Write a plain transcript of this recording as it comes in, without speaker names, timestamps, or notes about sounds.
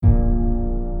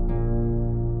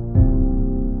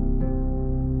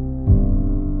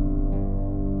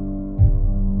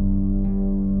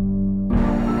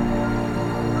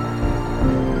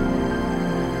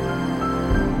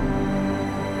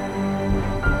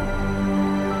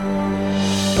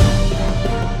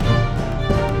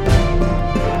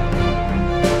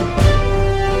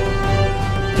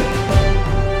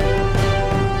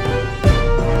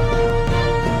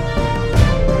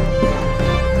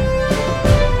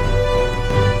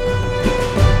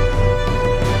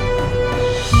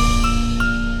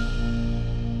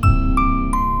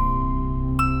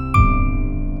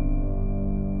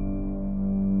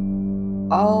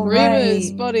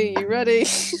everybody, you ready?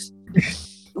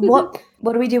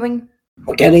 What are we doing?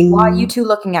 We're getting. Why are you two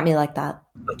looking at me like that?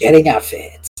 We're getting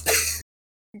outfits.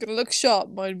 You're gonna look sharp,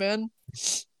 my man.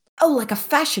 Oh, like a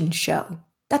fashion show.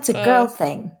 That's a girl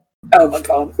thing. Oh my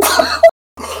god.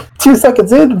 2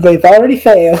 seconds in, they've already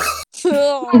failed.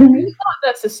 Not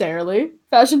necessarily.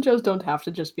 Fashion shows don't have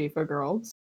to just be for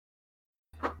girls.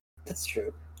 That's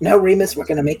true. No, Remus, we're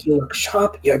gonna make you look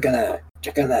sharp. You're gonna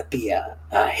be a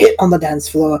hit on the dance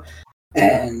floor,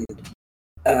 and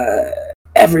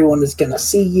everyone is gonna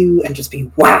see you and just be,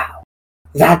 wow,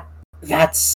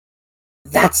 that's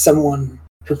someone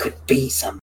who could be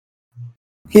some.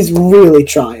 He's really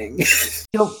trying.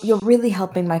 You're really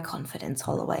helping my confidence,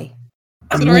 Holloway.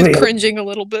 Sonora's cringing a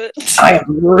little bit. I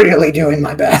am really doing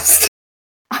my best.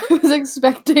 I was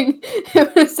expecting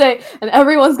him to say, and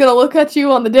everyone's gonna look at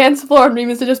you on the dance floor, and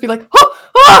Remus to just be like, oh,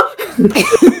 oh!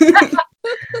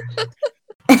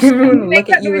 Everyone look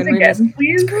at you and Remus,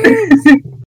 please.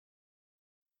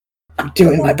 I'm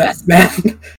doing my best, man.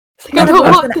 I don't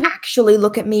Everyone's want gonna actually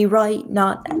look at me, right?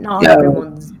 Not No.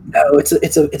 everyone's. No, it's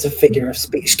a figure of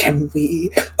speech. Can we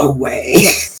away?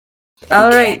 Yes. All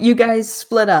right, you guys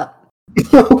split up.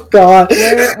 Oh god.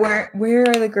 Where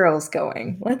are the girls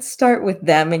going? Let's start with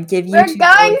them and give you. We're two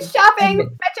going girls- shopping,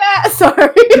 bitch! Sorry.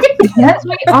 Yes,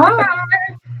 we are.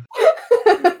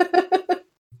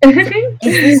 Is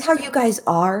this how you guys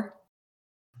are?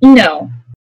 No.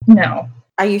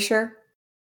 Are you sure?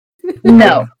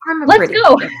 No. I'm a Let's pretty-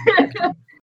 go.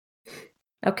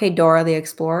 Okay, Dora the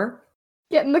Explorer.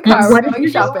 Get in the car. We're What did going you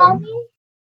just call shopping.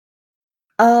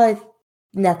 me?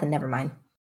 Nothing. Never mind.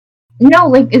 No,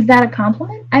 like, is that a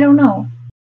compliment? I don't know.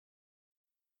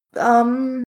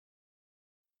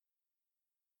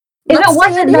 If let's it say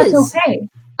wasn't, it that's is. okay.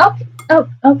 Okay. Oh,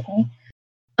 okay.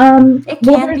 It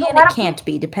well, can there's be a and lot it of- can't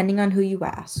be, depending on who you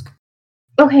ask.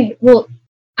 Okay, well,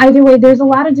 either way, there's a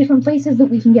lot of different places that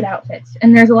we can get outfits,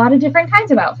 and there's a lot of different kinds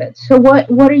of outfits. So what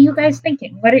are you guys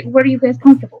thinking? What are you guys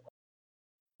comfortable with?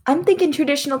 I'm thinking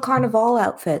traditional carnival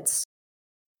outfits.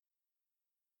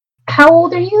 How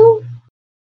old are you?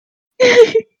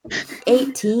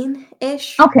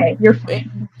 18-ish. Okay, you're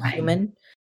fine. Human.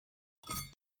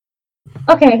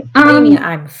 Okay, What do you mean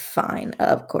I'm fine?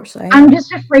 Of course I am. I'm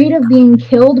just afraid of being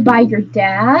killed by your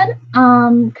dad.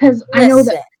 Because I know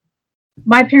Listen, that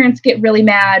my parents get really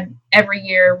mad every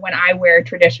year when I wear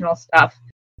traditional stuff,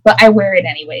 but I wear it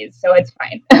anyways, so it's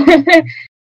fine.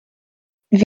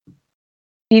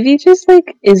 Vivi just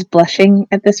is blushing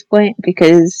at this point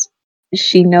because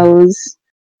she knows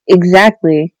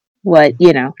exactly what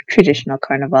traditional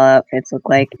carnival outfits look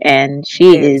like, and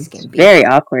she Very is skimpy. very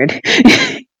awkward.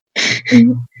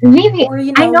 Vivi, or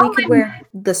I know we could wear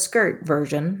the skirt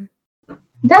version.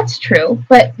 that's true,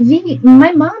 but Vivi,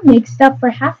 my mom makes stuff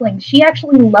for halflings. She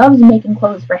actually loves making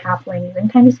clothes for halflings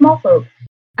and kind of small folk.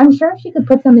 I'm sure she could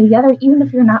put something together, even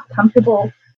if you're not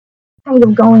comfortable kind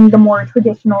of going the more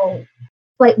traditional,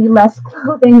 slightly less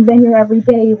clothing than your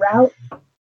everyday route.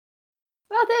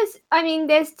 Well,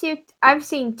 there's two. I've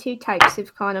seen two types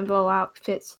of carnival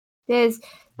outfits. There's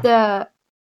the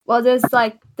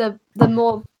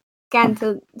more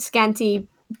scanty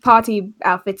party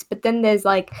outfits, but then there's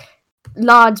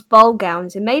large ball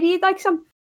gowns and maybe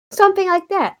something like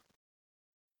that.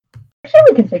 I'm sure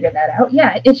we can figure that out.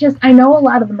 Yeah, it's just I know a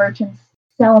lot of the merchants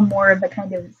sell more of the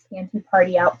kind of scanty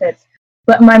party outfits,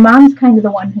 but my mom's kind of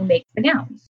the one who makes the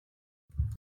gowns.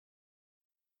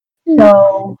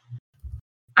 So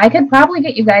I could probably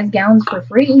get you guys gowns for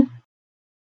free.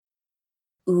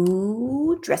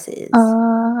 Ooh, dresses.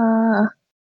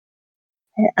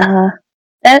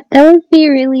 That would be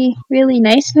really, really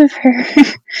nice of her.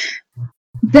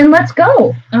 Then let's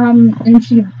go. And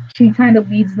she kind of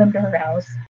leads them to her house.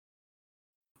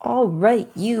 All right,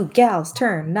 you gals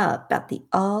turn up at the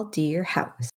All Dear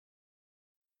house,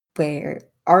 where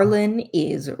Arlen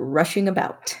is rushing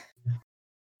about.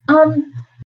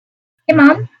 Hey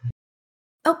mom,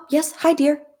 Oh, yes, hi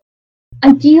dear.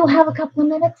 do you have a couple of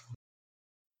minutes?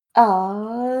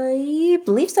 I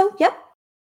believe so, yep.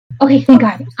 Okay, thank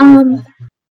God.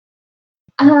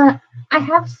 I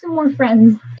have some more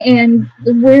friends, and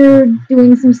we're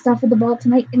doing some stuff at the ball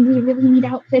tonight, and we really need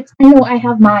outfits. I know I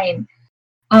have mine.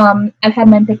 I've had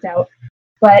mine picked out,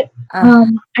 but I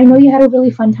know you had a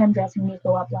really fun time dressing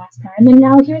Nico up last time, and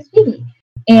now here's Vivi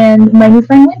and my new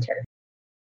friend Winter.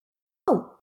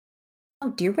 Oh,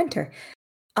 dear Winter.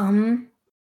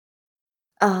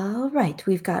 All right,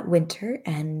 we've got Winter,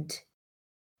 and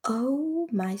oh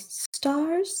my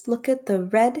stars, look at the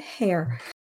red hair.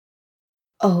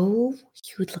 Oh,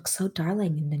 you would look so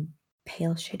darling in a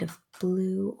pale shade of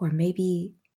blue, or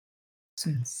maybe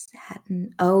some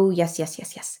satin. Oh, yes.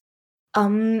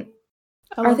 I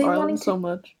Are love they Arlen wanting so to-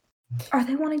 much. Are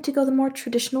they wanting to go the more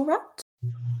traditional route?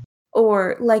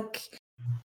 Or, like,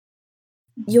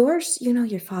 yours? You know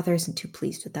your father isn't too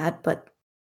pleased with that, but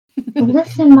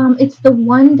Listen, Mom, it's the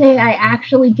one day I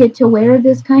actually get to wear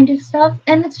this kind of stuff,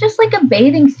 and it's just like a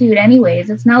bathing suit anyways.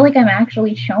 It's not like I'm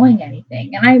actually showing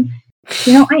anything. And I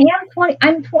am 20,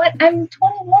 I'm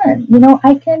 21.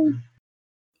 I can,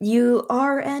 you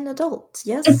are an adult,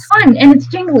 yes? it's fun, and it's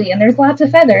jingly, and there's lots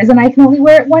of feathers, and I can only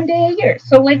wear it one day a year.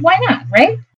 So, like, why not,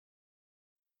 right?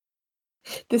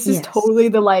 This is Yes. totally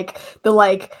the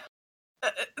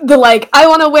I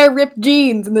want to wear ripped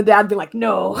jeans, and the dad be like,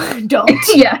 no, don't.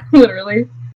 Yeah, literally.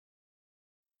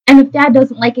 And if Dad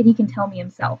doesn't like it, he can tell me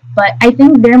himself. But I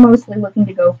think they're mostly looking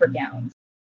to go for gowns.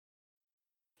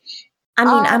 I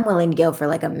mean, I'm willing to go for,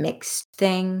 like, a mixed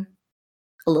thing.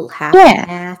 A little half Yeah. and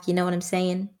half, you know what I'm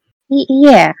saying?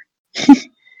 Yeah.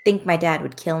 Think my dad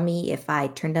would kill me if I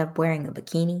turned up wearing a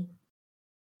bikini,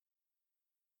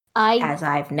 I as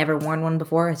I've never worn one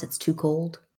before, as it's too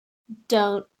cold.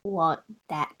 don't want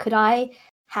that. Could I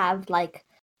have like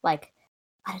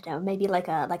I don't know, maybe like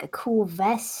a cool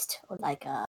vest or like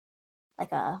a I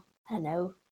don't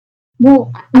know.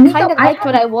 Well, I Nico, kind of liked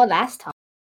what I wore last time.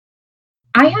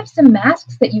 I have some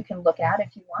masks that you can look at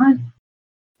if you want.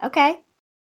 Okay,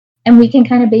 And we can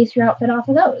kind of base your outfit off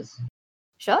of those.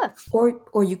 sure.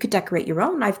 Or you could decorate your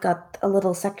own. I've got a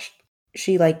little section.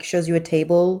 She, like, shows you a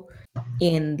table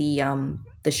in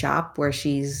the shop where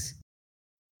she's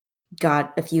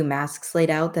got a few masks laid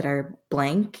out that are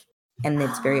blank, and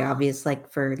it's very obvious,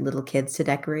 like, for little kids to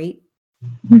decorate.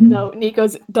 No, Nico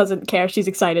doesn't care. She's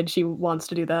excited. She wants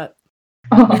to do that.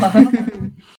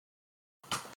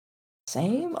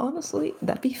 Same, honestly.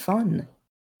 That'd be fun.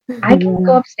 I can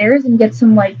go upstairs and get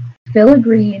some like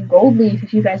filigree and gold leaf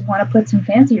if you guys want to put some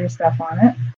fancier stuff on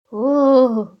it.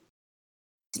 Ooh,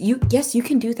 Yes, you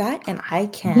can do that, and I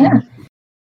can.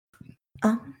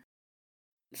 Yeah.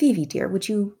 Vivi, dear, would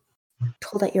you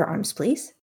hold out your arms,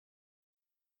 please?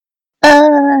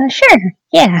 Sure.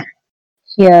 Yeah.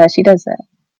 Yeah, she does that.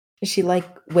 She, like,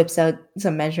 whips out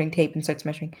some measuring tape and starts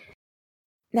measuring.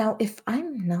 Now, if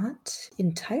I'm not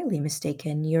entirely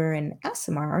mistaken, you're an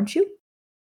Aasimar, aren't you?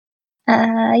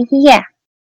 Yeah.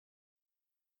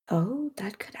 Oh,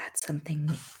 that could add something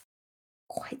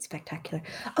quite spectacular.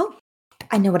 Oh,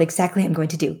 I know what exactly I'm going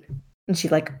to do. And she,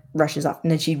 like, rushes off,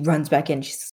 and then she runs back in.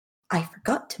 She says, I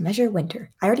forgot to measure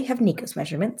Winter. I already have Nico's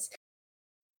measurements.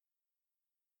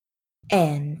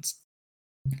 And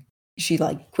she,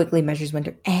 like, quickly measures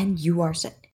Winter, and you are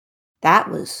set. That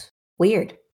was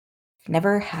weird. I've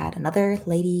never had another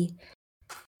lady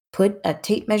put a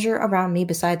tape measure around me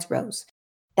besides Rose.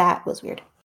 That was weird.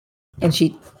 And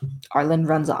Arlen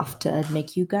runs off to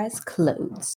make you guys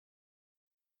clothes.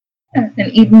 And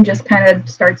Eden just kind of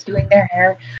starts doing their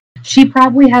hair. She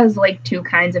probably has like two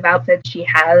kinds of outfits. She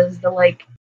has the like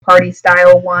party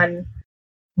style one,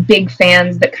 big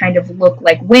fans that kind of look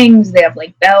like wings. They have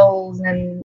like bells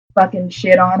and fucking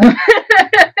shit on them.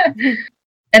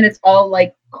 And it's all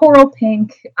like coral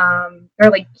pink.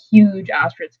 They're like huge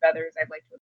ostrich feathers. I'd like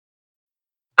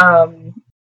to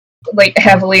like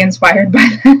heavily inspired by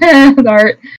that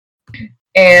art.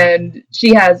 And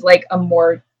she has like a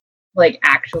more like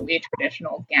actually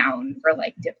traditional gown for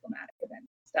like diplomatic events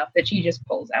and stuff that she just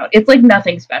pulls out. It's like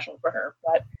nothing special for her,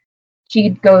 but she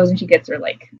goes and she gets her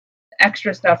like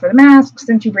extra stuff for the masks,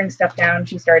 and she brings stuff down.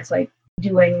 She starts like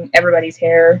doing everybody's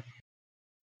hair.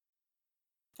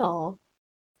 oh,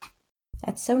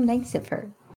 That's so nice of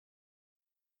her.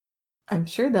 I'm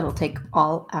sure that'll take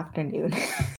all afternoon.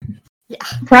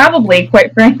 Probably,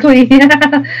 quite frankly.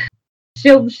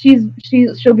 She'll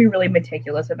be really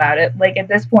meticulous about it. Like at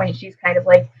this point, she's kind of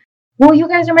like, well, you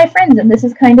guys are my friends, and this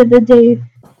is kind of the day.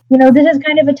 This is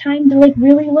kind of a time to like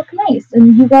really look nice,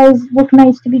 and you guys look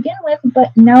nice to begin with.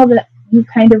 But now that you've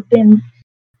kind of been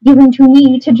given to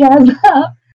me to jazz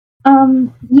up,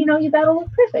 you gotta look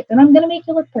perfect, and I'm gonna make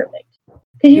you look perfect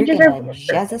because you You're deserve to gonna look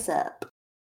jazz perfect. us up.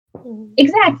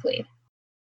 Exactly.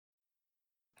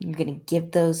 You're gonna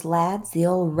give those lads the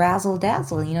old razzle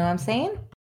dazzle, you know what I'm saying?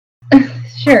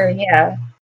 Sure. Yeah.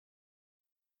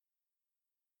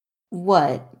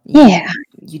 What? Yeah.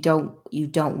 You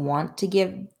don't want to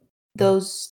give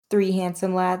those three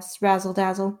handsome lads razzle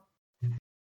dazzle?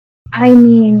 I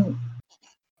mean,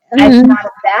 it's not a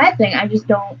bad thing. I just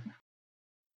don't.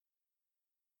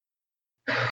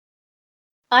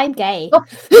 I'm gay.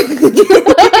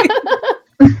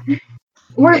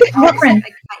 We're friends.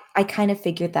 I kind of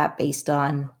figured that based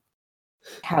on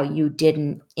how you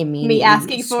didn't immediately Me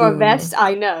asking for a swoon. vest,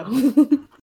 I know.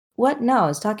 What? No, I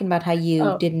was talking about how you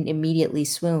Oh. didn't immediately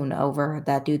swoon over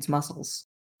that dude's muscles.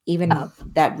 Even Oh.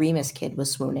 that Remus kid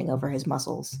was swooning over his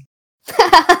muscles.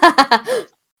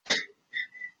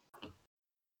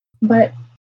 But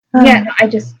yeah, no,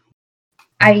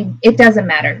 it doesn't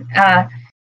matter.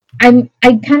 I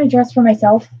kind of dress for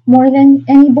myself more than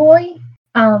any boy,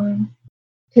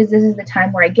 because this is the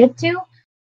time where I get to.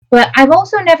 But I've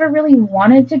also never really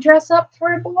wanted to dress up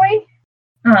for a boy.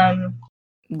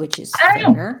 Which is I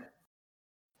don't know. fair.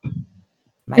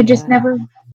 I just never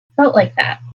felt like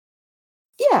that.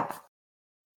 Yeah.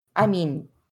 I mean,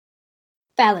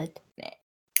 Valid.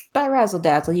 by razzle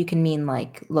dazzle, you can mean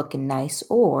like looking nice,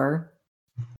 or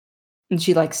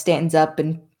she like stands up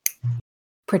and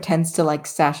pretends to like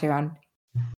sash around,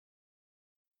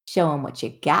 show him what you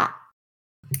got.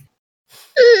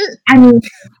 I mean,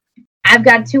 I've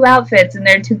got 2 outfits and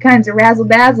they're 2 kinds of razzle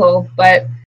dazzle, but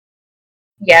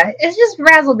yeah, it's just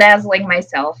razzle dazzling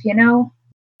myself, you know?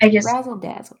 Razzle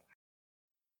dazzle.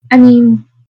 I mean,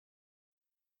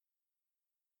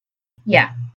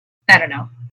 yeah, I don't know.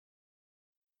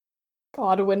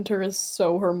 God, Winter is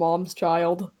so her mom's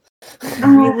child.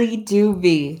 Really do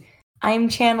be. I'm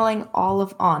channeling all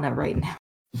of Anna right now.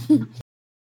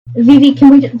 Vivi, can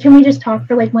we just talk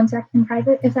for like 1 second in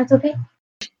private, if that's okay?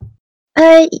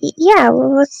 Yeah,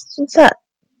 what's up?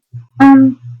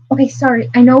 Okay, sorry,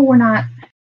 I know we're not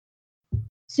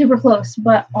super close,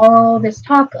 but all this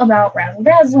talk about razzle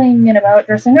dazzling and about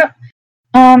dressing up.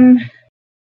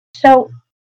 So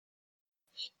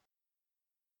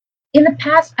in the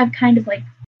past, I've kind of like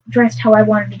dressed how I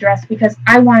wanted to dress because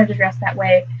I wanted to dress that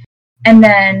way, and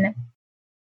then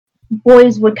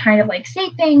boys would kind of like say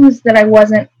things that I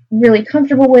wasn't really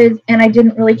comfortable with, and I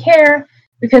didn't really care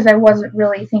because I wasn't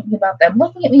really thinking about them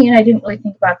looking at me, and I didn't really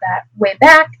think about that way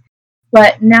back.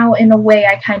 But now, in a way,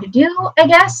 I kind of do, I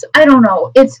guess. I don't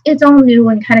know. It's all new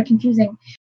and kind of confusing.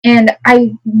 And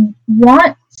I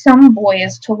want some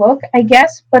boys to look, I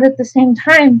guess, but at the same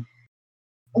time,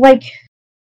 like,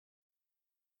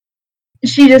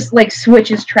 she just, like,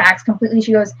 switches tracks completely.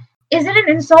 She goes, is it an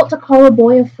insult to call a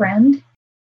boy a friend?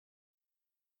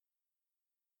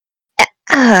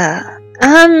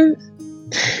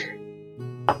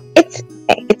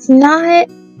 It's not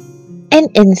an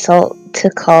insult to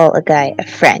call a guy a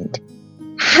friend.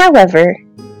 However,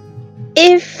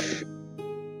 if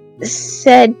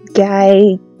said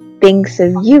guy thinks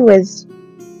of you as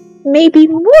maybe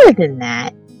more than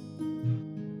that,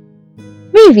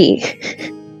 maybe,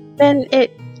 then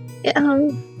it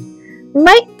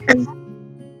might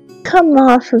come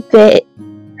off a bit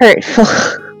hurtful.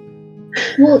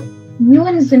 Well, you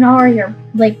and Zenari are,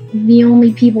 like, the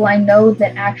only people I know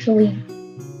that actually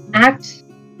act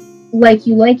like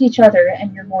you like each other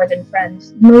and you're more than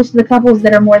friends. Most of the couples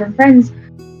that are more than friends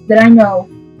that I know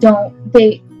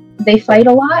they fight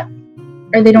a lot,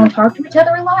 or they don't talk to each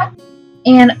other a lot.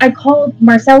 And I called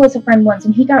Marcellus a friend once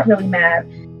and he got really mad.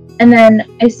 And then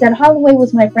I said Holloway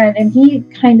was my friend and he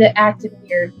kind of acted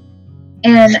weird.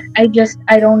 And I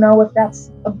don't know if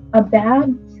that's a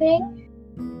bad thing.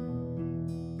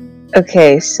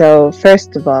 Okay, so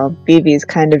first of all, BB's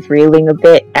kind of reeling a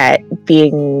bit at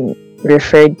being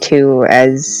referred to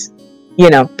as,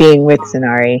 being with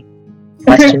Zenari.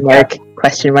 Question mark,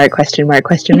 question mark, question mark,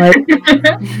 question mark.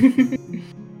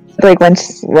 Like,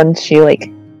 once she, like,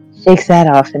 shakes that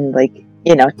off and, like,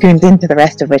 tunes into the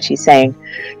rest of what she's saying,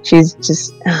 she's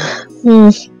just,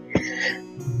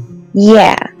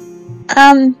 yeah.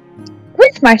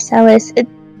 With Marcellus,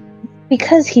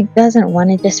 because he doesn't want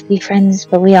to just be friends,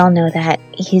 but we all know that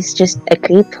he's just a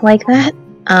creep like that.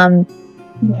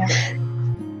 Yeah.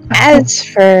 As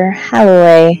for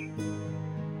Holloway,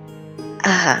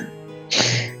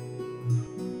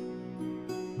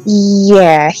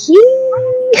 yeah,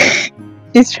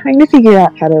 he's trying to figure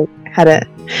out how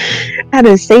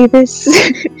to say this.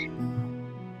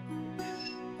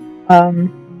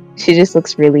 She just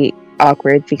looks really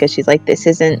awkward because she's like, this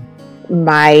isn't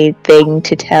my thing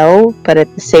to tell, but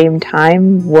at the same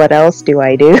time, what else do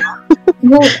I do?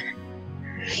 Well,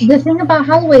 the thing about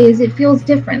Holloway is it feels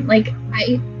different. Like,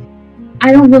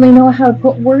 I don't really know how to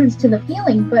put words to the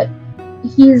feeling, but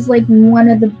he's like one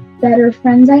of the better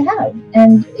friends I have,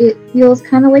 and it feels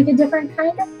kind of like a different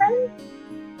kind of friend,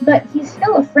 but he's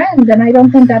still a friend, and I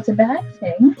don't think that's a bad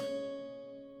thing.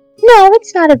 No,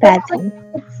 it's not a bad thing.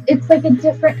 It's like a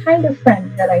different kind of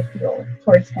friend that I feel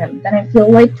towards him than I feel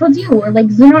like towards you or like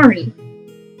Zenari.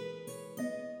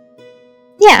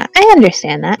 Yeah, I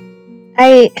understand that.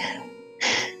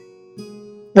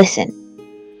 Listen,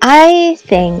 I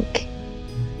think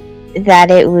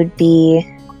that it would be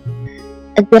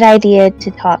a good idea to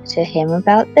talk to him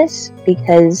about this,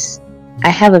 because I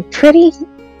have a pretty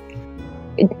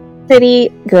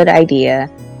good idea.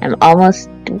 I'm almost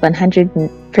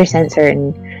 100%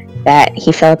 certain that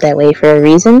he felt that way for a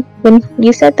reason when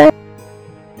you said that.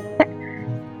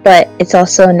 But it's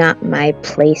also not my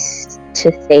place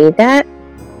to say that.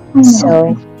 I know.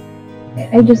 So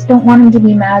I just don't want him to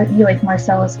be mad at me like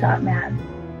Marcellus got mad.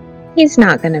 he's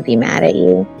not gonna be mad at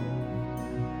you.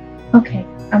 Okay,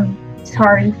 I'm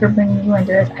sorry for bringing you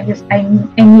into this. I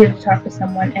needed to talk to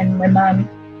someone, and my mom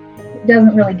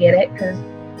doesn't really get it because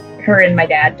her and my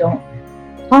dad don't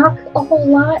talk a whole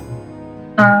lot.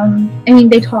 I mean,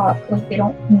 they talk, like, they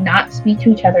don't not speak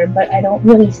to each other, but I don't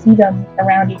really see them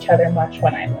around each other much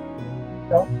when I'm with them.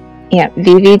 So, Yeah,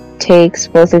 Vivi takes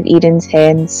both of Eden's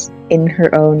hands in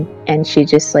her own, and she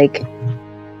just like,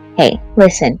 hey,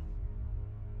 listen.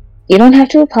 You don't have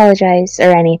to apologize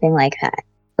or anything like that.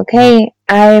 Okay?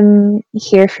 I'm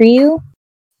here for you.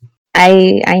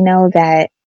 I know that,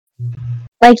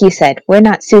 like you said, we're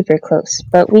not super close,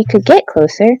 but we could get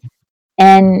closer.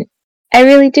 And I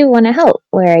really do want to help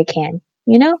where I can,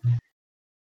 you know?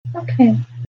 okay.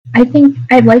 I think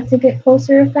I'd like to get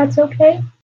closer if that's okay.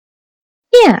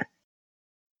 Yeah,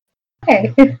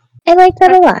 Okay. I like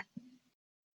that a lot.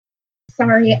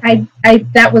 Sorry, I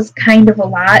that was kind of a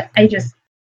lot.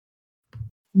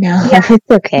 No, Yeah.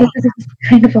 it's okay. This is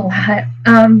kind of a lot.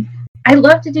 I'd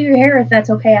love to do your hair if that's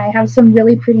okay. I have some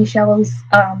really pretty shells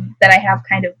that I have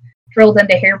kind of drilled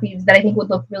into hair beads that I think would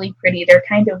look really pretty. They're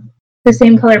kind of the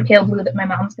same color pale blue that my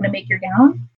mom's going to make your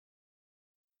gown.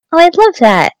 Oh, I'd love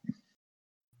that.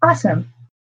 Awesome.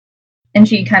 And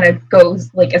she kind of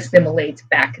goes, like, assimilates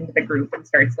back into the group and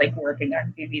starts, like, working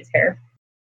on Vivi's hair.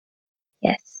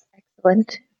 Yes,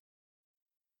 excellent.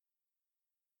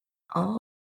 All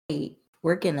right,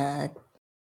 we're gonna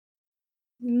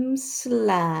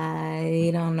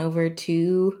slide on over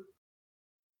to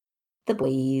the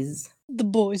boys, The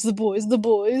boys, the boys, the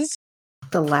boys.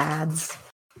 the lads.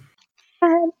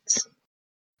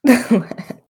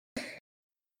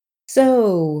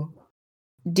 So,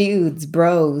 dudes,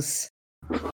 bros,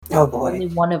 Oh only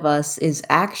boy. one of us is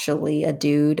actually a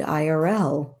dude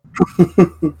IRL.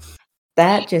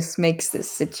 That just makes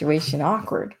this situation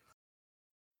awkward.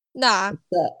 Nah.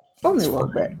 But only a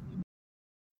little bit.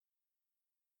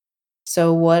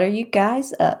 So, what are you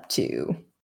guys up to?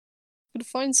 Gotta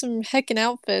find some heckin'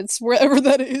 outfits wherever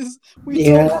that is. We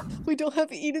Yeah. don't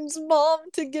have Eden's mom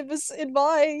to give us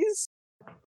advice.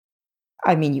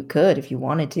 I mean, you could if you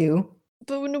wanted to.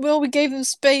 But we gave them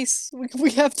space.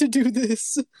 We have to do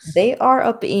this. They are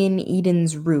up in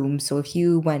Eden's room, so if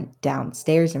you went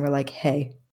downstairs and were like,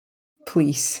 hey,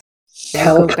 please, we'll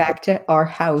Help. go back to our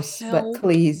house, Help. but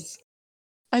please.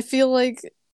 I feel like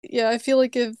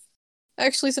if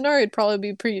actually Sonari would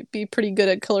probably be pretty good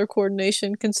at color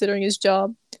coordination considering his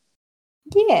job.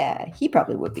 Yeah, he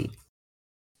probably would be.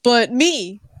 But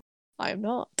me, I am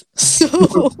not. So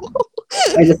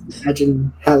I just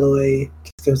imagine Halloway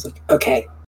just goes like, okay,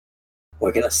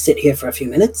 we're gonna sit here for a few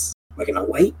minutes, we're gonna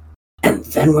wait, and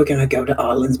then we're gonna go to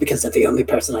Arlen's because they're the only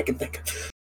person I can think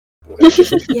of. We're gonna give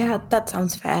them- Yeah, that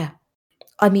sounds fair.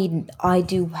 I mean, I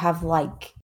do have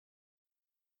like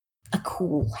a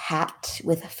cool hat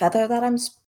with a feather that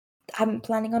I'm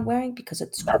planning on wearing because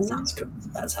it's that cool. sounds cool.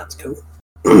 That sounds cool.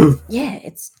 Yeah,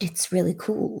 it's really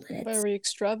cool. It's, very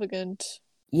extravagant.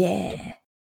 yeah.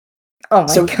 Oh my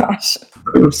So- gosh.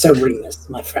 So Remus,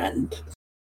 my friend.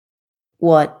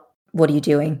 What are you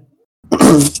doing?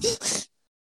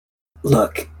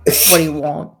 Look. What do you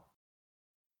want?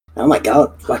 Oh my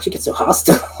god, why'd you get so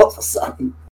hostile all of a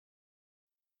sudden?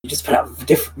 You just put out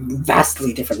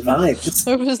vastly different vibes.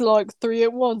 There was like 3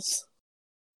 at once.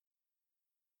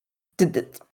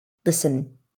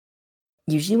 Listen,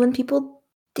 usually when people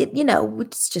did,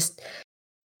 it's just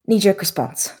knee-jerk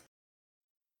response.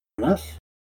 Enough.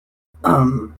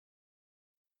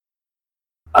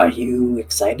 Are you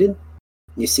excited?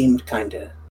 You seemed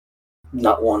kinda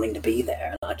not wanting to be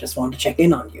there, and I just wanted to check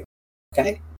in on you.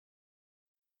 Okay?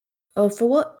 Oh, for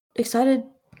what? Excited?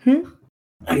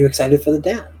 Are you excited for the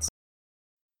dance?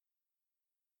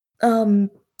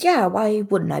 Yeah, why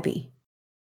wouldn't I be?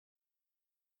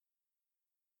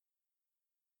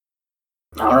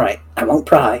 Alright, I won't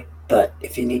pry, but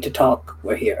if you need to talk,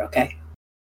 we're here, okay?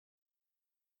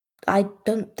 I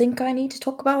don't think I need to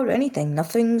talk about anything.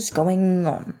 Nothing's going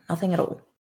on. Nothing at all.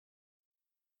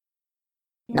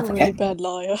 You're a Nothing. really bad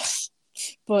liar.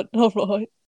 But alright.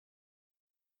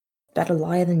 Better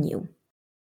liar than you.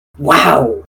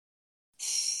 Wow!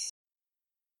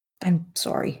 I'm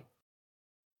sorry.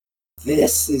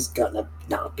 This is gonna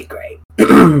not be great.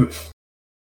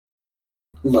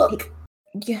 Look,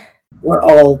 Yeah. we're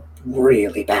all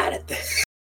really bad at this.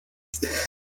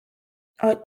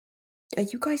 Are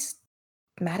you guys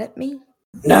mad at me?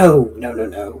 No.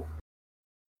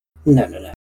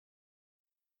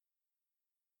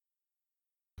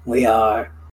 We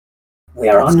are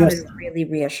That on your sounded side. really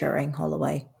reassuring,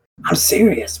 Holloway. I'm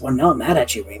serious. We're not mad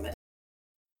at you, Remus.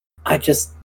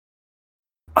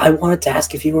 I wanted to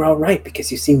ask if you were alright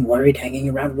because you seem worried hanging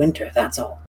around Winter, that's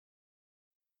all.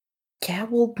 Yeah,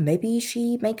 well, maybe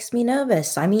she makes me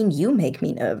nervous. I mean, you make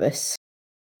me nervous.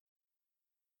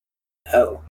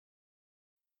 Oh.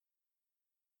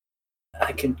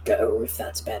 I could go if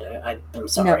that's better. I'm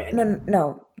sorry.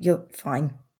 No, you're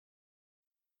fine.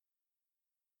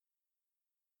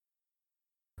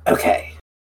 Okay.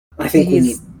 I think we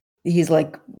need... He's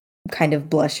like kind of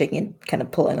blushing and kind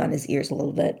of pulling on his ears a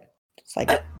little bit. It's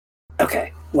like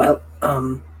Okay, well,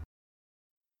 I'm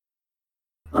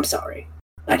sorry.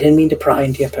 I didn't mean to pry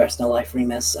into your personal life,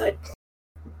 Remus.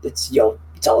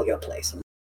 It's all your place.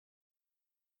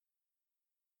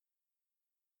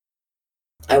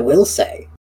 I will say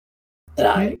that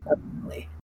I personally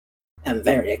am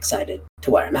very excited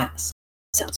to wear a mask.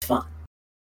 Sounds fun.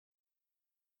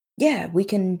 yeah, we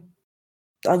can.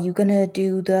 Are you gonna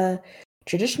do the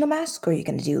traditional mask, or are you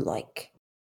gonna do like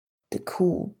the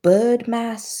cool bird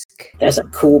mask? There's a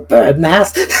cool bird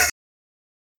mask.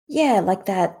 Yeah, like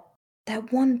that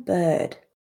one bird.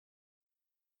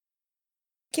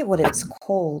 Get what it's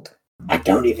called. I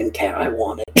don't even care. I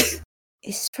want it.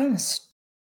 It's from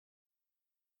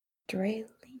Australia.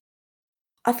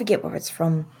 I forget where it's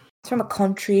from. It's from a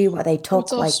country where they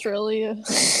talk What's like. Australia?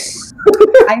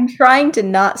 I'm trying to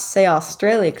not say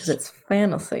Australia because it's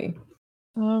fantasy.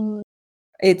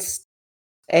 It's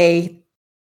a.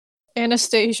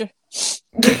 Anastasia.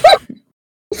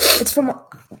 It's from.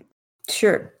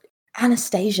 Sure,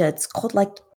 Anastasia. It's called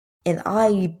like an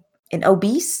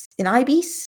obese.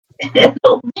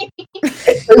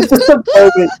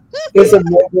 There's a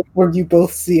moment where you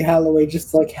both see Holloway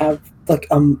just like have like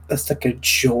it's like a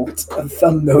jolt of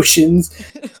emotions.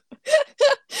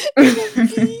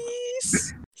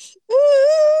 Peace.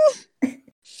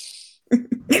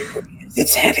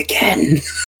 Its head again.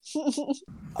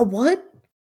 A what?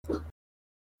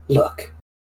 Look,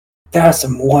 there are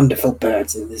some wonderful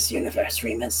birds in this universe,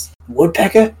 Remus.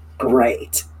 Woodpecker,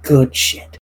 great, good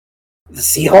shit. The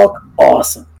Seahawk,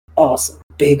 awesome,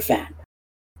 big fan.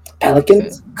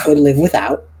 Pelicans, could live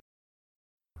without.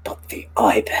 But the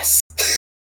ibis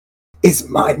is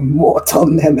my mortal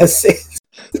nemesis.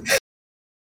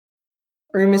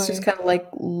 Remus just kind of like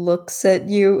looks at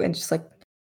you and just like,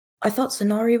 I thought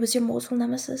Sonari was your mortal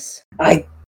nemesis.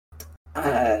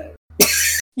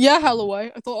 Yeah,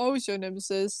 Holloway. I thought I was your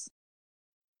nemesis.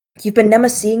 You've been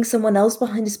nemesis-ing someone else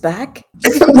behind his back?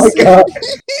 Oh my god.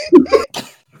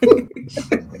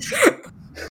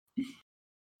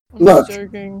 I'm just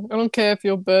joking. I don't care if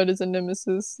your bird is a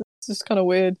nemesis. It's just kind of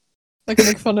weird. I can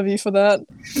make fun of you for that.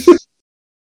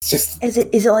 It's just Is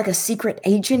it like a secret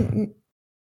agent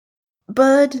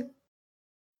bird?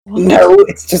 no.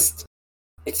 It's just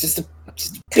a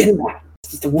bin rat.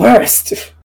 It's the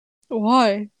worst.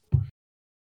 Why?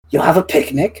 You'll have a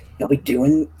picnic. You'll be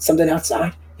doing something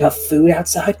outside. You'll have food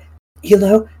outside. You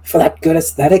know, for that good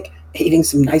aesthetic, eating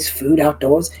some nice food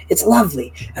outdoors. It's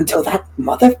lovely until that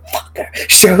motherfucker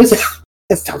shows up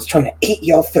and starts trying to eat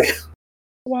your food.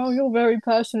 Wow, you're very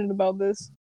passionate about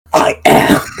this. I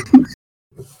am.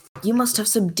 You must have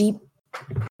some deep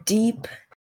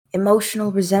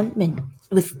emotional resentment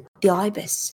with the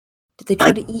ibis. Did they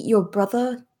try to eat your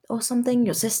brother or something?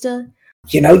 Your sister?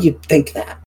 You know, you'd think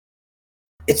that.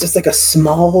 It's just like a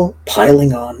small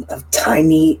piling on of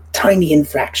tiny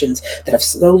infractions that have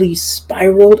slowly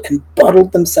spiraled and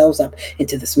bottled themselves up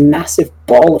into this massive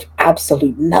ball of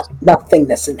absolute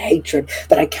nothingness and hatred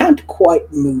that I can't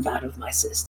quite move out of my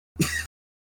system.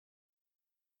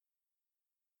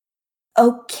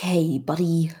 Okay,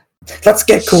 buddy. Let's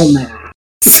get cool now.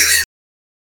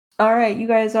 Alright, you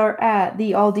guys are at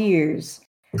the Aldiers.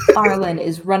 Arlen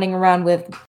is running around with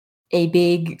a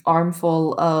big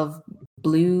armful of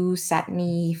blue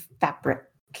satiny fabric.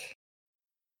 I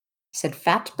said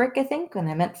fat brick, I think, and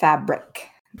I meant fabric.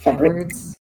 Fabric.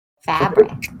 Words. Fabric.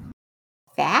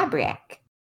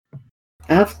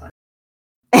 Affleck.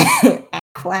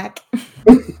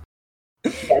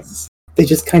 Yes. They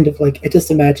just kind of like, I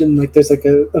just imagine like there's like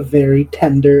a very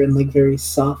tender and like very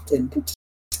soft and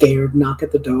scared knock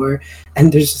at the door,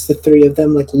 and there's just the three of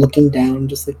them like looking down,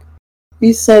 just like,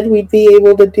 we said we'd be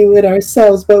able to do it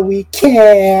ourselves, but we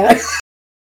can't.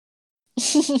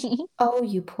 Oh,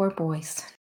 you poor boys.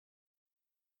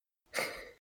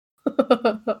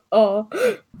 Oh.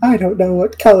 I don't know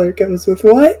what color goes with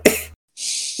what.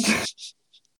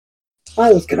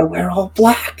 I was gonna wear all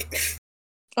black.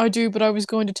 I do, but I was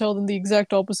going to tell them the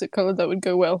exact opposite color that would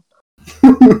go well.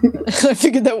 I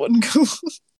figured that wouldn't go.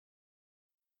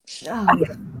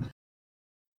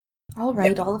 All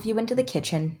right, all of you into the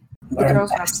kitchen. The We're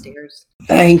girls are best. upstairs.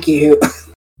 Thank you.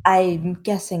 I'm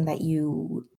guessing that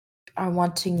you are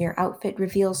wanting your outfit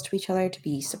reveals to each other to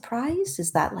be surprised.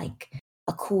 Is that like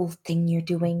a cool thing you're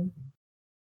doing?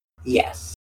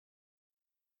 Yes.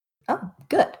 Oh,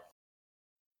 good.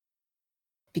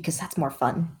 Because that's more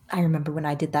fun. I remember when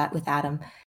I did that with Adam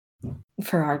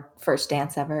for our first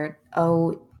dance ever.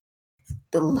 Oh,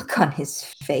 the look on his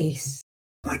face.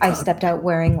 My I God. stepped out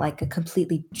wearing like a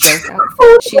completely joke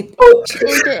outfit.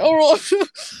 Okay, alright.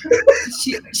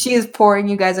 She is pouring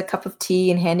you guys a cup of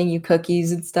tea and handing you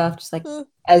cookies and stuff, just like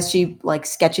as she like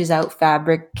sketches out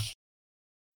fabric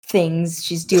things.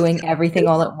 She's doing everything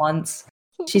all at once.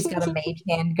 She's got a mage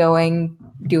hand going,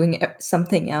 doing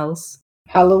something else.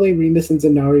 Holloway, Remus, and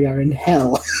Zanari are in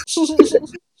hell.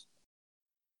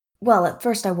 Well, at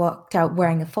first I walked out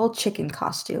wearing a full chicken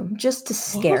costume just to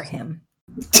scare him.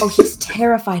 Oh, he's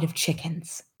terrified of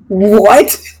chickens.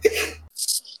 What?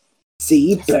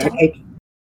 See, Yes, bird don't- hatred.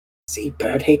 See,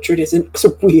 bird hatred isn't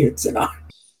so weird, Zanari.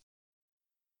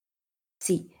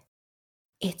 See,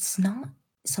 it's not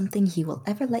something he will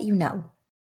ever let you know.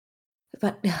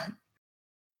 But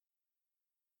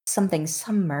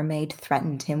some mermaid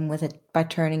threatened him with it by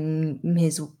turning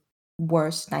his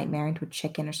worst nightmare into a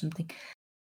chicken or something.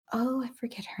 Oh, I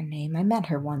forget her name. I met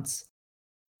her once.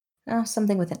 Oh,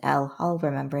 something with an L. I'll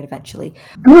remember it eventually.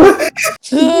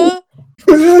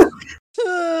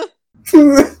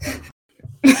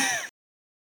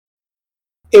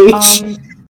 H.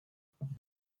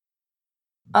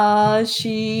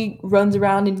 She runs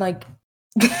around and like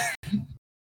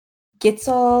gets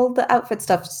all the outfit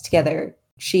stuff together.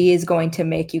 She is going to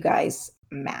make you guys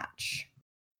match.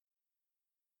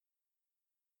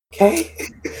 Okay.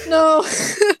 No.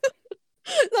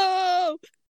 No.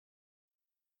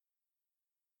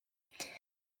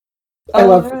 I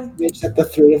love Alright. that the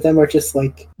three of them are just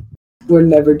like, we're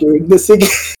never doing this again.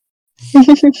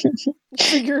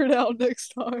 Figure it out next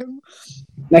time.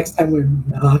 Next time we're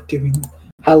not doing.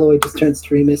 Holloway just turns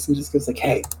to Remus and just goes like,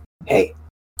 "Hey,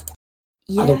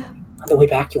 Yeah, on the way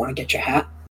back, you want to get your hat?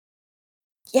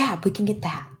 yeah, we can get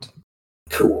that.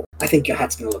 Cool. I think your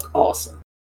hat's gonna look awesome.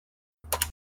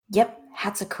 Yep,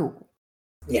 hats are cool.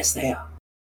 Yes, they are.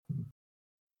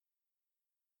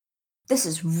 This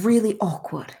is really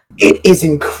awkward. It is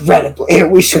incredible.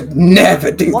 We should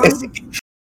never do Why? this again.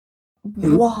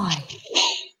 Why?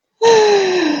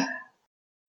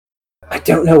 I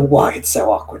don't know why it's so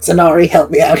awkward. Zanari,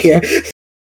 help me out here.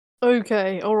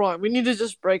 Okay, alright, we need to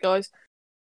just break ice.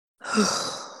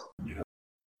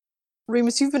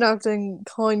 Remus, you've been acting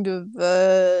kind of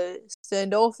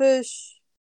standoffish,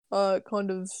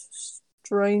 kind of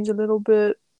strange a little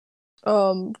bit,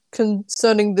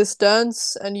 concerning this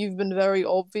dance, and you've been very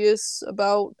obvious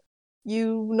about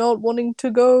you not wanting to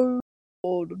go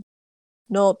or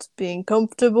not being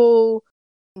comfortable.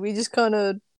 We just kind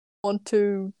of want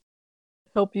to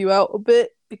help you out a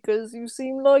bit because you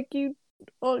seem like you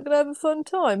aren't gonna have a fun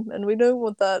time, and we don't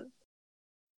want that.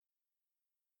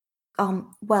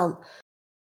 Well,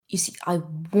 you see, I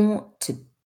want to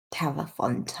have a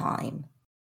fun time,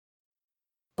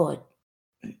 but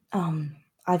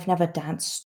I've never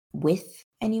danced with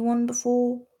anyone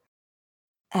before,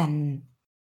 and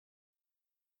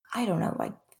I don't know,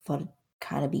 I thought it'd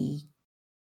kind of be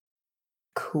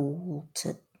cool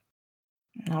to,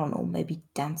 I don't know, maybe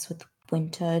dance with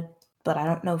Winter, but I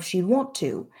don't know if she'd want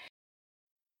to.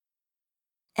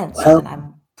 And so Well- then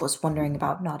I was wondering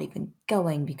about not even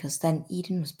going because then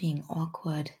Eden was being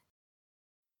awkward.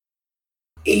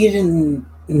 Eden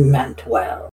meant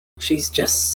well. She's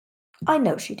just. I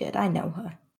know she did, I know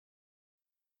her.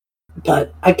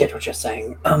 But I get what you're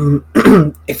saying.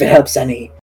 If it helps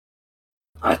any,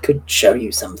 I could show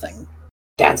you something.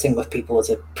 Dancing with people is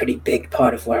a pretty big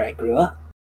part of where I grew up.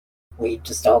 We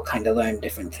just all kind of learned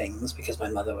different things because my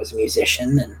mother was a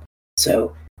musician, and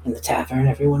so in the tavern,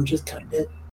 everyone just kind of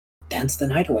danced the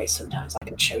night away sometimes. I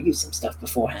can show you some stuff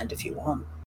beforehand if you want.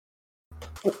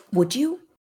 Would you?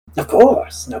 Of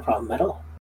course, no problem at all.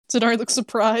 Zanari looks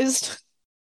surprised.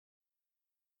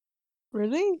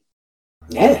 Really?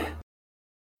 Yeah.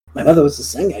 My mother was a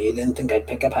singer. You didn't think I'd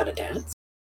pick up how to dance?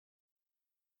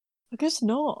 I guess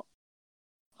not.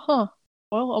 Huh.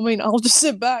 Well, I mean, I'll just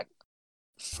sit back.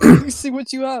 See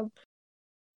what you have.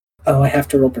 Oh, I have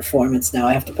to roll performance now.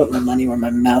 I have to put my money where my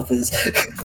mouth is.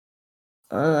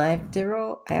 I have to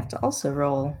roll. I have to also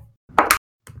roll.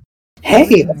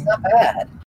 Hey, that's not bad.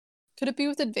 Could it be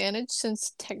with advantage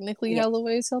since technically Yeah.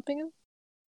 Holloway is helping him?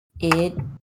 It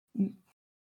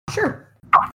Sure.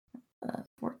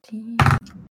 14.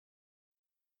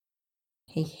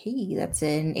 Hey, that's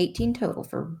an 18 total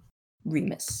for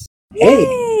Remus. Hey,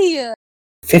 Yay!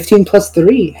 15 plus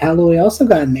 3. Holloway also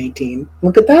got an 18.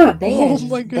 Look at that. Oh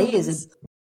my goodness.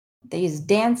 They is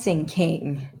dancing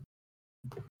king.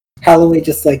 Holloway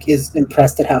just like is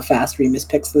impressed at how fast Remus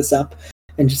picks this up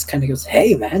and just kind of goes,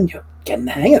 "Hey man, you're getting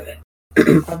the hang of it."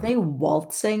 Are they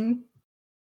waltzing?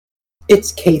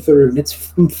 It's Catherine. It's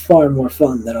far more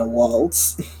fun than a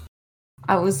waltz.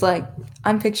 I was like,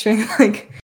 I'm picturing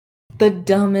like the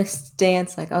dumbest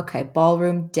dance. Like, okay,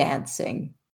 ballroom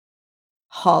dancing,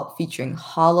 featuring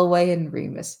Holloway and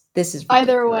Remus. This is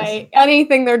Either ridiculous. way,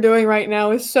 anything they're doing right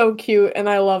now is so cute, and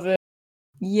I love it.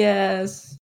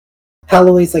 Yes.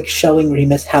 Holloway's like showing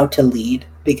Remus how to lead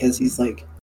because he's like,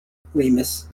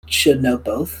 Remus should know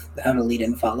both how to lead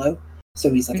and follow.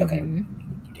 So he's like, okay, you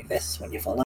do this when you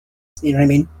follow. You know what I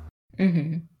mean?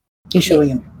 Mm-hmm. He's showing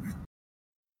him.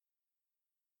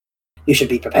 You should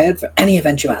be prepared for any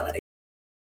eventuality.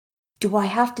 Do I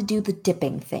have to do the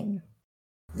dipping thing?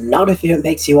 Not if it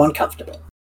makes you uncomfortable.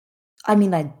 I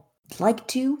mean, I'd like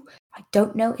to. I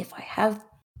don't know if I have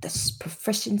this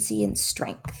proficiency in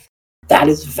strength. That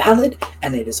is valid,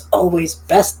 and it is always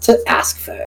best to ask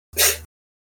for.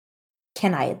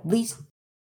 Can I at least...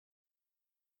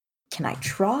 Can I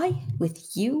try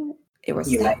with you? It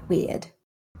was that weird.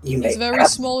 You may It's very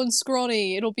small and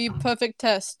scrawny. It'll be a perfect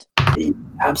test. You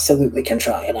absolutely can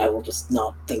try, and I will just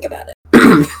not think about it.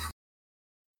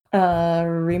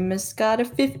 Remus got a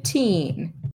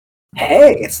 15.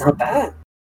 Hey, it's not bad.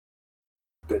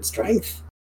 Good strength.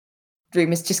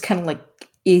 Remus just kind of like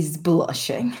is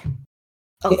blushing.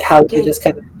 How he just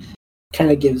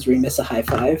kind of gives Remus a high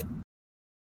five.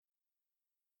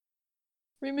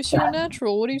 Remus, you're a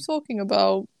natural. What are you talking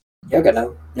about? You're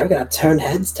gonna turn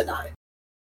heads tonight.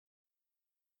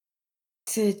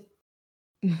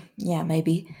 Yeah,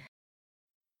 maybe.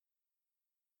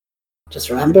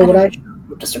 Just remember what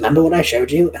I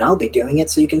showed you, and I'll be doing it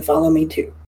so you can follow me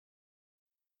too.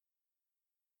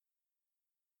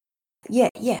 Yeah.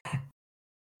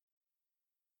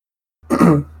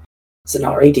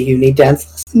 Zanari, do you need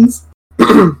dance lessons?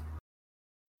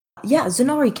 Yeah,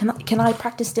 Zanari, can I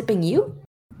practice dipping you?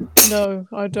 No,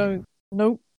 I don't.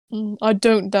 Nope. I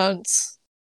don't dance.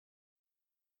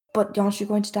 But aren't you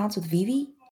going to dance with Vivi?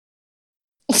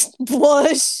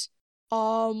 What?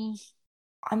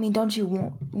 I mean, don't you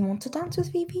want to dance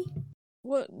with Vivi?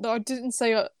 What? No, I didn't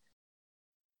say.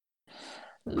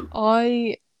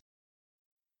 I.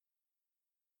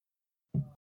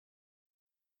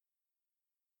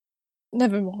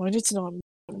 Never mind. It's not.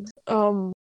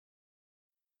 I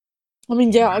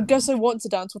mean, yeah. I guess I want to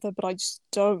dance with her, but I just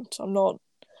don't. I'm not.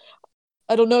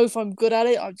 I don't know if I'm good at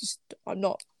it. I'm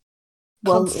not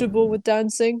comfortable with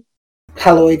dancing.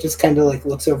 Holloway just kind of like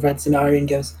looks over at Zanari and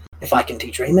goes, "If I can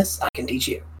teach Remus, I can teach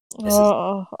you."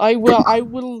 I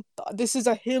will. This is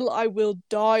a hill I will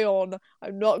die on.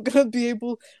 I'm not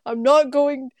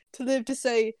going to live to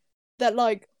say that,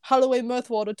 like, Holloway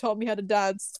Mirthwater taught me how to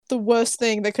dance. The worst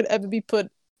thing that could ever be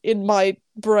put in my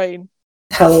brain.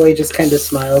 Holloway just kind of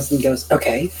smiles and goes,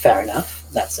 "Okay, fair enough.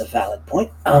 That's a valid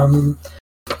point.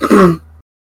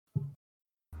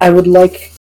 I would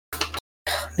like...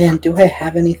 Man, do I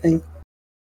have anything?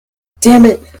 Damn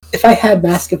it! If I had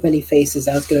Mask of Many Faces,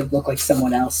 I was going to look like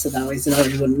someone else, so that way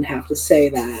Zanari wouldn't have to say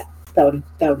that. That would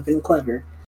have been clever.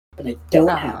 But I don't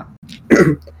have.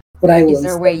 What I will Is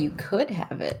there a way you could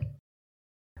have it?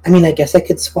 I mean, I guess I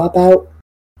could swap out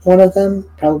one of them.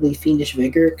 Probably Fiendish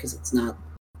Vigor, because it's not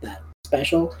that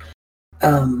special.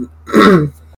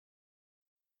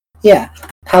 Yeah,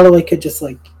 Holloway could just,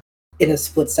 like, in a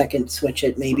split second switch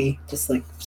it, maybe. Just, like,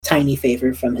 tiny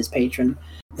favor from his patron.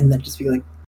 And then just be like,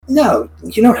 "No,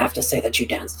 you don't have to say that you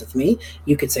danced with me.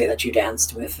 You could say that you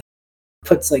danced with..."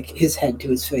 Puts, like, his head to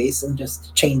his face and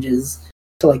just changes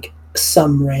to, like,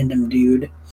 some random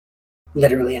dude.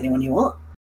 Literally anyone you want.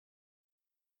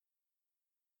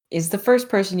 Is the first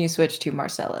person you switch to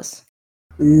Marcellus?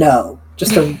 No,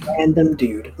 just a random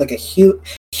dude. Like a Hugh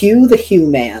the Hugh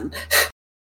man.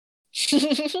 Hugh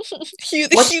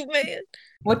the Hugh man.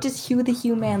 What does Hugh the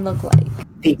Hugh man look like?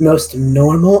 The most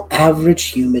normal, average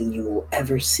human you will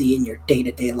ever see in your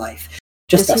day-to-day life.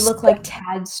 Does he look like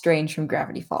Tad Strange from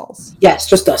Gravity Falls? Yes,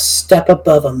 just a step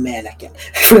above a mannequin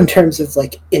in terms of,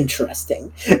 like,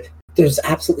 interesting. There's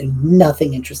absolutely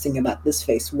nothing interesting about this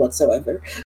face whatsoever.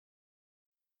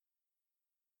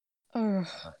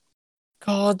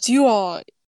 God, you are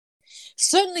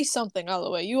certainly something,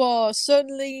 Holloway. You are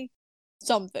certainly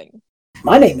something.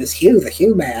 My name is Hugh the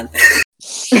Hugh man.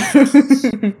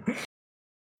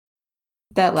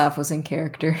 That laugh was in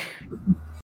character.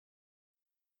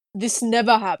 This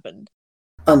never happened.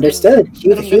 Understood.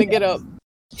 And I'm gonna get up.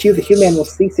 Hugh the Human will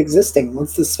cease existing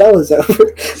once the spell is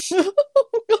over.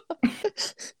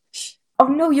 Oh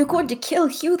no, you're going to kill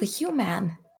Hugh the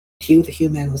Human. Hugh the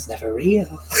Human was never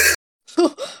real.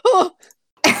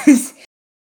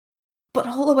 But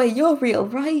Holloway, you're real,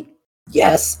 right?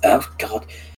 Yes. Oh God.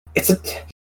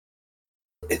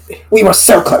 We were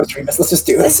so close, Remus. Let's just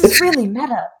do this. This is really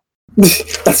meta.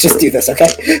 Let's just do this,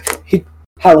 okay?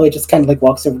 Holloway just kind of like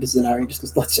walks over to Zanari and just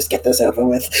goes, "Let's just get this over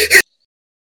with."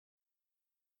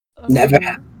 Never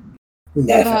happened.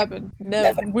 Never happened.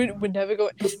 Never. We're never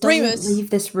going. Just Remus, leave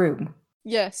this room.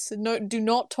 yes. No. Do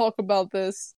not talk about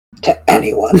this. To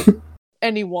anyone.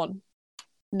 Anyone.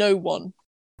 No one.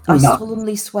 I Not-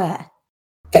 solemnly swear.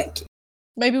 Thank you.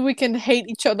 Maybe we can hate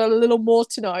each other a little more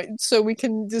tonight, so we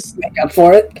can just. Make up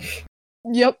for it.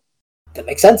 Yep. That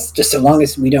makes sense. Just so long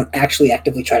as we don't actually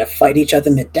actively try to fight each other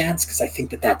mid-dance, because I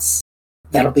think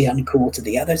that'll be uncool to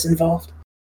the others involved.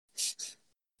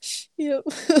 Yep.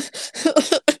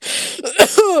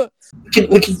 We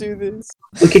Let's can do this.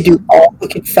 We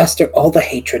can fester all the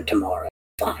hatred tomorrow.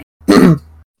 Fine.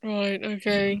 Right.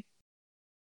 Okay.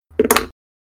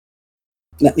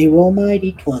 Let me roll my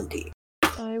d20.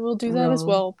 I will do that as Roll.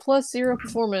 well. Plus 0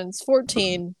 performance.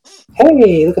 14.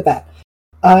 Hey, look at that.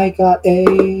 I got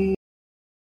a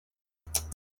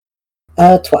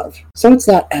 12. So it's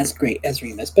not as great as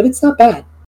Remus, but it's not bad.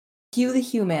 Hugh the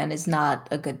Human is not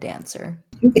a good dancer.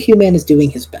 The Human is doing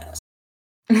his best.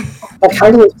 Like,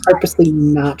 Holloway is purposely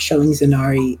not showing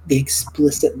Zanari the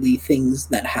explicitly things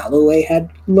that Holloway had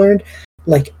learned.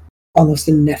 Like, almost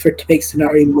in an effort to make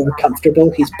Zanari more comfortable,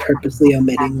 he's purposely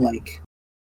omitting, like,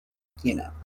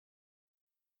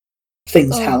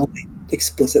 things Oh. Holloway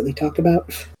explicitly talked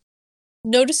about.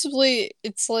 Noticeably,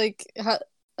 it's like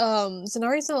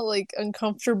Zanari's not like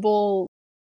uncomfortable.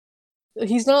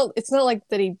 It's not like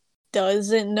that he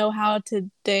doesn't know how to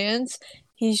dance.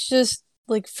 He's just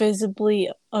like visibly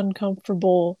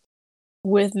uncomfortable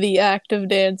with the act of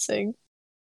dancing.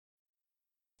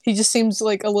 He just seems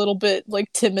like a little bit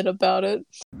like timid about it.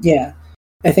 Yeah.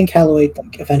 I think Holloway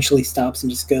eventually stops and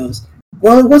just goes,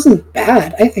 "Well, it wasn't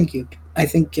bad. I think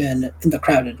in the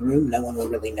crowded room no one will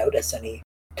really notice any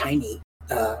tiny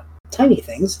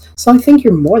things. So I think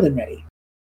you're more than ready."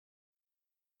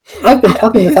 I've been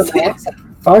talking without my accent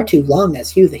for far too long as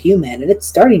Hugh the Human, and it's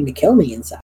starting to kill me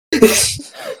inside.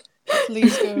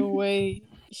 Please go away,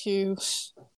 Hugh.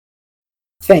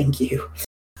 Thank you.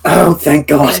 Oh, thank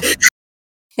God.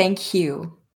 Thank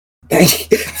you.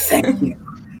 Thank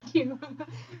you.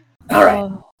 All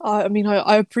right. I mean,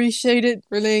 I appreciate it,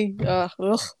 really. Ugh.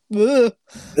 Ugh.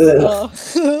 Ugh.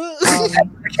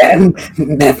 Again.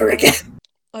 Never again.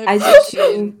 I As you appreciate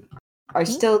it. two are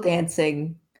still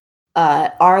dancing,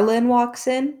 Arlen walks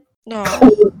in No.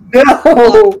 Oh,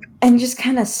 no. and just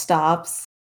kind of stops.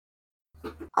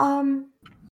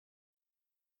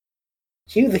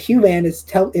 Hugh the Human is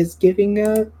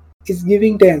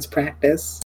giving dance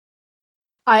practice.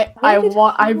 I Where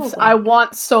did I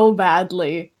want so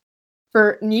badly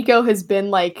for Nico has been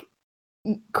like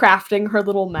crafting her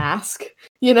little mask,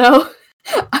 you know?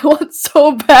 I want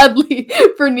so badly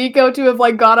for Nico to have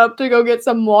like got up to go get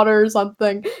some water or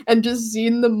something and just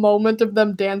seen the moment of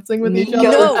them dancing with each Nico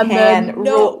other and then can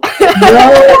No.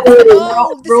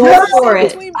 No. This roll has to for stay it.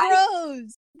 between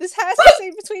bros. This has to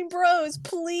stay between bros,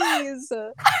 please.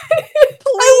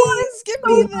 Please, give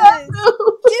me this.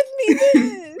 Give me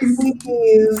this.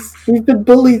 Please. We've been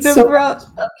bullied The so bro-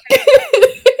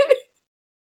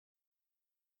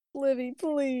 Livy,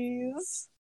 please.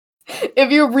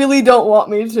 If you really don't want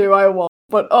me to, I won't.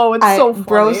 But oh, it's so funny.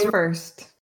 bros first.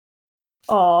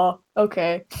 Aw,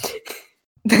 okay.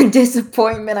 The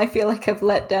disappointment. I feel like I've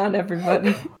let down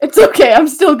everybody. It's okay, I'm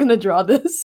still gonna draw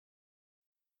this.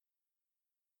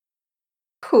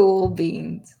 Cool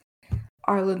beans.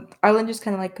 Arlen just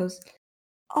kind of like goes,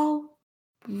 "Oh,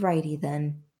 righty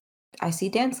then. I see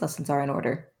dance lessons are in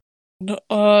order." No,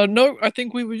 I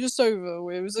think we were just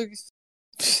over. It was like...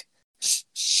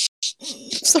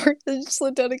 Sorry, I just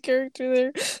slid down a character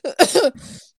there.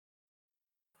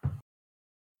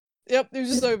 Yep, it was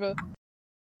just over.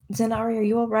 Zanari, are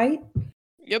you all right?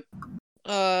 Yep.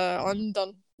 I'm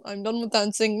done. I'm done with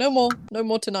dancing. No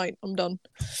more tonight. I'm done.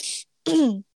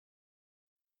 I'm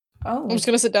Oh, just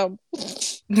gonna sit down.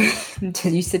 did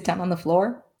you sit down on the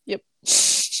floor? Yep.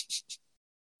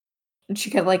 And she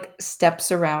kind of like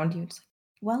steps around you. It's like,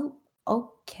 well,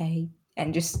 okay,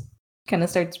 and just kind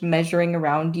of starts measuring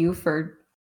around you for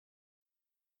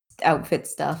outfit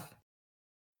stuff.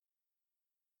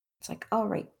 It's like, all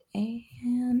right,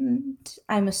 and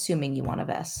I'm assuming you want a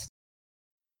vest.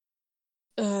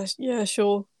 Yeah,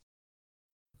 sure.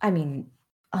 I mean,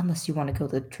 unless you want to go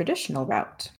the traditional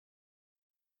route.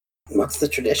 What's the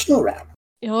traditional route?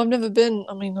 I've never been.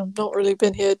 I mean, I've not really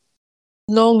been here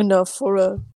long enough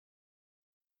for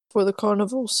the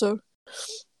carnival, so.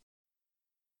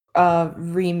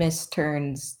 Remus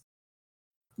turns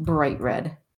bright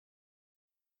red.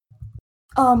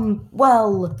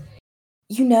 Well,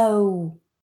 the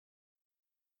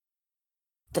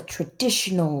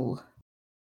traditional.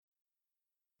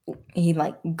 He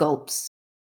gulps.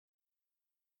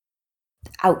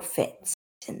 Outfits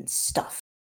and stuff.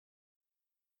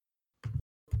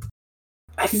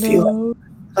 I feel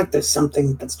like there's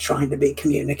something that's trying to be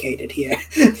communicated here.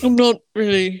 I'm not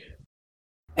really.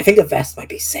 I think a vest might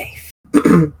be safe.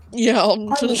 Yeah,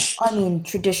 I mean,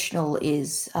 traditional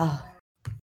is,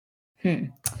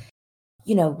 you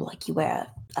wear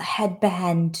a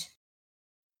headband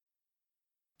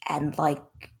and,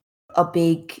 a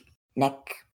big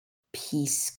neck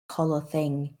piece collar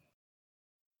thing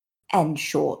and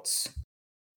shorts.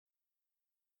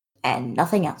 And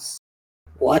nothing else.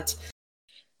 What?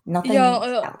 Nothing Yeah,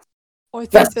 else. I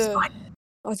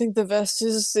think the vest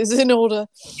is in order.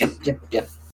 Yep.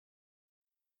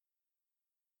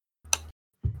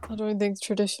 I don't think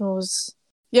traditional is.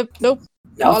 Yep, nope.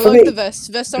 Not I for like me. the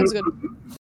vest. Vest sounds good.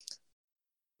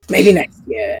 Maybe next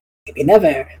year. Maybe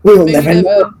never. We'll Maybe never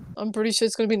know. I'm pretty sure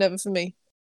it's gonna be never for me.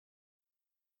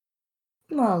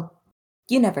 Well,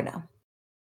 you never know.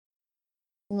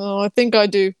 No, I think I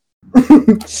do. I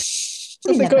think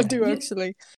never I know. do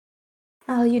actually.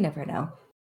 Oh, you never know.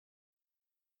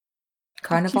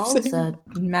 Carnival's a saying-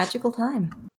 magical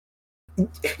time.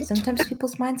 Sometimes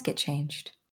people's minds get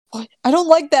changed. What? I don't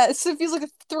like that. It feels like a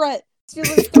threat. It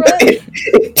feels like a threat.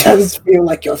 It does feel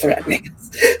like you're threatening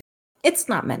us. It's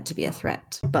not meant to be a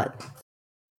threat, but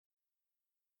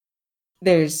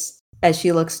there's, as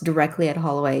she looks directly at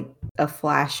Holloway, a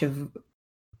flash of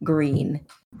green.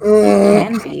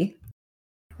 Can be.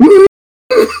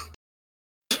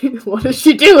 What does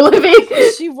she do, Livy?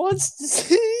 She wants to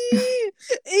see.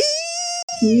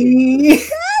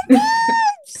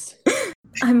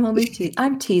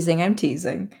 I'm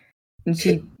teasing. And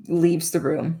she leaves the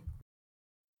room.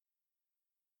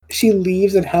 She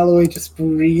leaves and Holloway just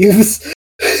breathes.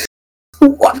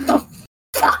 What the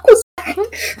fuck was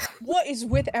that? What is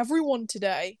with everyone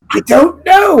today? I don't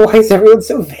know. Why is everyone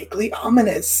so vaguely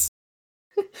ominous?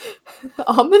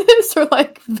 Ominous or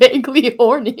vaguely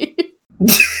horny?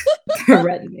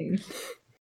 Threatening.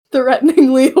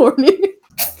 Threateningly horny.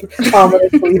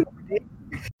 Ominously horny.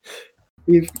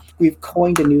 We've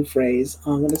coined a new phrase.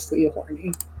 Ominously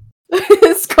horny.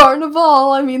 It's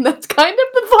carnival. I mean, that's kind of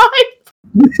the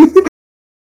vibe.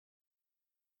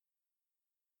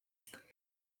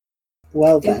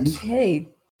 Well then. Okay,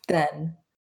 then.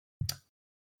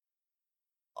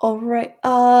 Alright,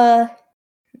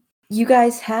 you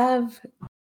guys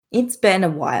it's been a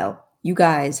while. You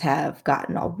guys have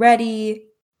gotten all ready.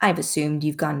 I've assumed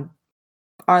you've gone,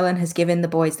 Arlen has given the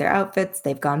boys their outfits.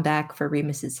 They've gone back for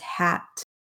Remus's hat.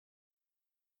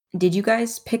 Did you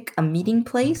guys pick a meeting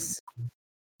place?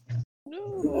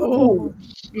 No,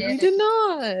 we did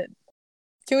not.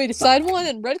 Can we decide one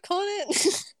and retcon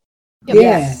it?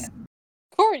 Yeah.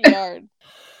 Courtyard.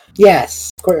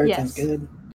 Yes. Courtyard Yes. sounds good.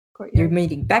 You're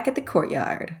meeting back at the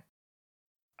courtyard.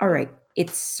 Alright,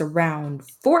 it's around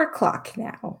 4 o'clock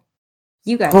now.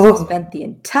 You guys have spent the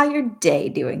entire day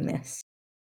doing this.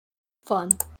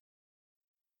 Fun.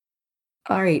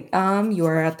 Alright, you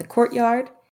are at the courtyard,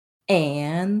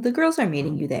 and the girls are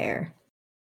meeting you there.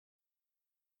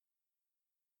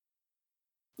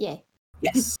 Yay.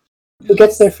 Yes. Who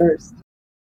gets there first?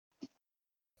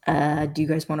 Do you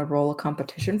guys want to roll a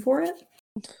competition for it?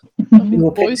 I mean,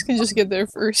 the boys can just get there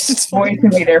first. It's Boys fine. can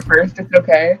be there first. It's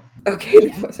okay. Okay,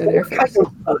 the boys are there We're kind first.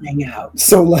 of burning out.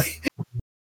 So like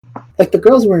the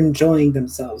girls were enjoying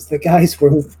themselves. The guys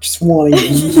were just wanting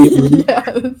to leave. Yeah,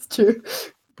 that's true.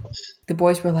 The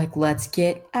boys were like, let's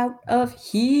get out of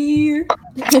here.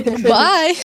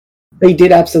 Bye. They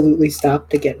did absolutely stop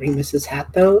to get Remus's hat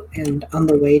though, and on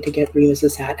the way to get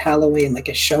Remus's hat, Holloway, in like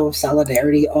a show of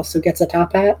solidarity, also gets a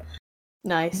top hat,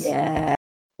 Nice. Yeah.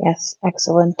 Yes,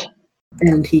 excellent.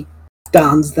 and he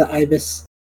dons the ibis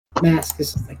mask.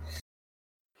 It's just like,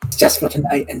 it's just for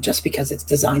tonight, and just because it's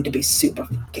designed to be super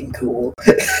fucking cool.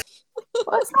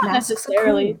 Well, it's not Masks are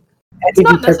necessarily. And It's to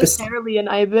be not purpose- necessarily an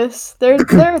ibis. There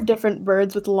are different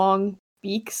birds with long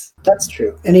beaks. That's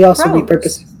true, and he also Crows.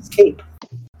 repurposes his cape.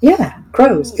 Yeah,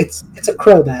 crows. It's a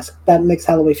crow mask. That makes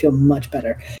Holloway feel much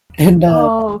better. And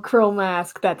Oh, crow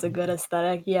mask. That's a good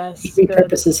aesthetic. Yes. he Good.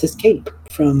 repurposes his cape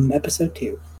from episode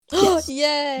 2. Yes.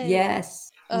 Yay. Yes.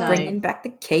 Nice. Bringing back the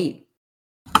cape.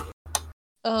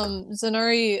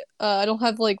 Zenari, I don't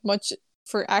have like much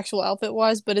for actual outfit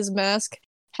wise, but his mask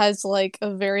has like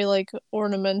a very like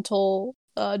ornamental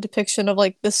depiction of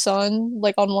like the sun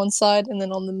like on one side and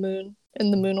then on the moon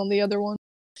and the moon on the other one.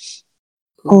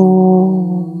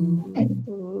 Oh.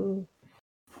 Ooh.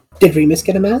 Did Remus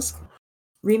get a mask?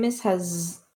 Remus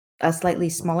has a slightly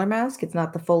smaller mask. It's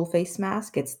not the full face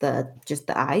mask. It's just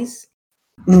the eyes,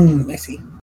 I see.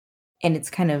 and it's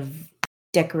kind of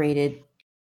decorated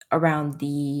around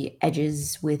the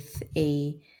edges with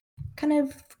a kind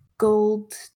of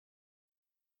gold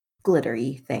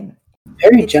glittery thing.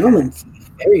 Very It's gentleman,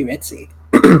 very ritzy.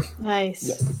 Nice.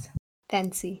 Yes.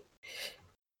 Fancy.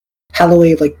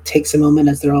 Holloway like takes a moment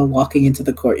as they're all walking into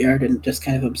the courtyard and just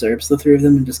kind of observes the three of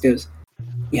them and just goes,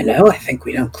 I think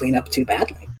we don't clean up too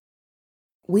badly.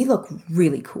 We look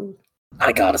really cool.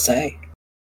 I gotta say.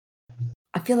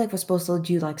 I feel like we're supposed to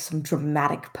do like some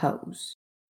dramatic pose.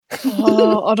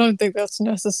 I don't think that's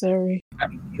necessary. I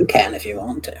mean, you can if you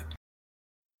want to.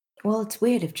 Well, it's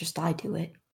weird if just I do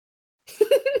it.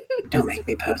 Don't make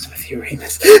me pose with you,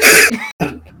 Remus.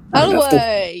 I don't know if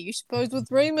Holloway, you suppose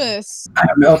with Remus. I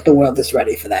don't know if the world is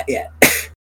ready for that yet.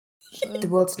 The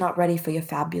world's not ready for your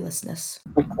fabulousness.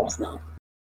 Of course not.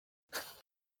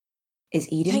 Is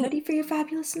Eden Dang. ready for your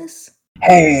fabulousness?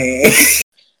 Hey.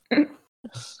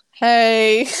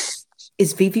 Hey.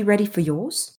 Is Vivi ready for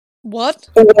yours? What?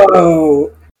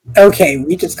 Whoa. Okay,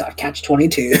 we just got catch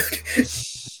 22.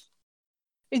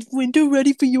 Is Winter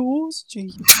ready for yours?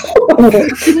 Gee.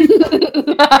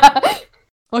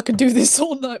 I could do this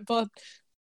all night, bud.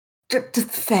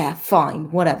 Fair, fine,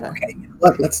 whatever. Okay,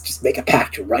 look, let's just make a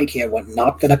pact right here. We're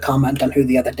not gonna comment on who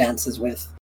the other dance is with.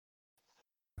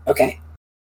 Okay?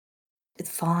 It's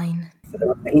fine. For the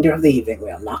remainder of the evening, we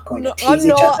are not going No, to I'm tease each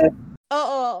not. other.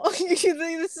 You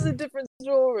think this is a different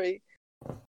story?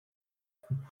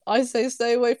 I say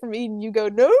stay away from Eden. You go,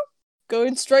 no?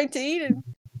 Going straight to Eden.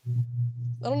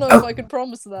 I don't know if I could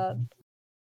promise that.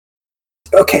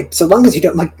 Okay, so long as you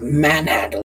don't like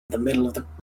manhandle in the middle of the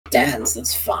dance,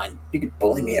 that's fine. You can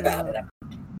bully me about it. I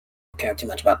don't care too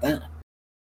much about that.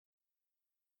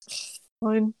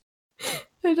 Fine.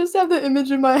 I just have the image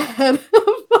in my head of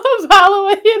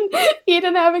Holloway and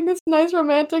Eden having this nice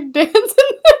romantic dance and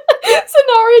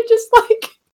Zenari just like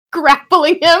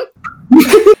grappling him.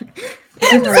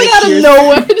 Just like out of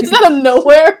nowhere. Just out of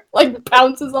nowhere. Like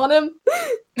pounces on him.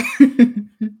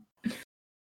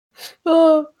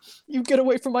 Oh, You get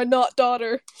away from my not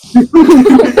daughter.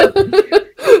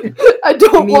 I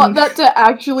don't want that to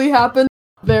actually happen.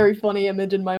 Very funny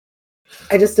image in my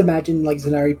I just imagine like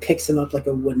Zenari picks him up like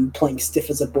a wooden plank stiff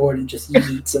as a board and just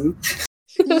yeets him.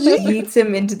 Yeets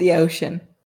him into the ocean.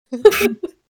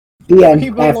 The end. He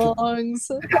belongs.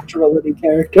 I have to roll a new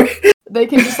character. They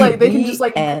can just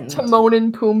like end. Timon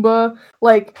and Pumbaa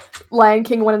like Lion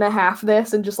King 1.5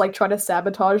 this and just like try to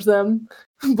sabotage them.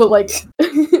 But like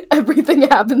everything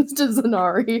happens to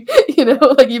Zenari. You know,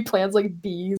 like he plans like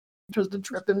bees, tries to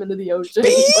trip him into the ocean.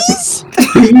 Bees?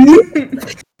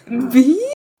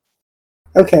 Bees?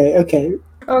 Okay.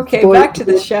 Okay, Boy- back to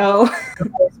the show.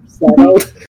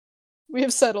 Settled. We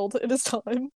have settled. It is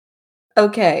time.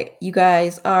 Okay, you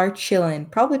guys are chilling,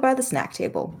 probably by the snack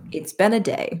table. It's been a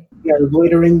day. We are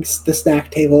loitering the snack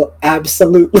table.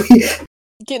 Absolutely.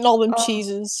 Getting all them Oh.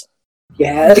 cheeses.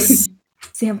 Yes.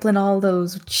 Sampling all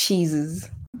those cheeses.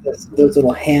 Those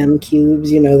little ham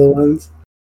cubes, you know the ones.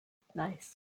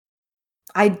 Nice.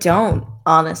 I don't,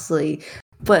 honestly.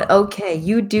 But okay,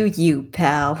 you do you,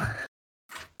 pal.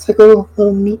 It's like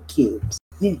little meat cubes.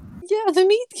 Yeah. Yeah, the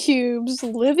meat cubes,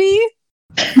 Livy.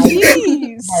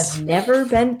 Jeez. I've never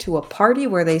been to a party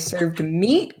where they served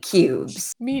meat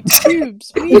cubes. Meat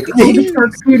cubes. Meat It's cubes.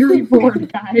 charcuterie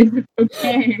board, guys.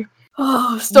 Okay.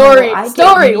 Oh, story. No, I get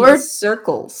story. meat We're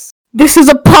circles. this is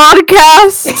a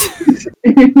podcast.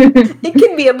 It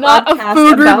can be a Not a podcast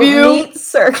food about review. meat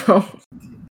circles.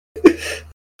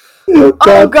 Oh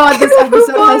god, this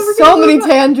episode God, has we're so gonna many go-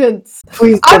 tangents.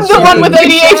 Please I'm don't the one with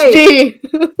Shay.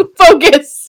 ADHD.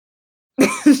 Focus.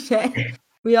 Shay,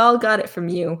 we all got it from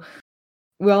you.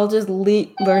 We all just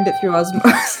learned it through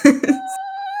osmosis.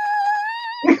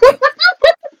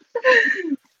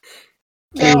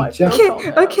 No, I feel Okay, so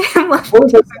bad. Okay, I'm like, The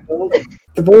boys are settled.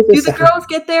 The boys are do the settled. girls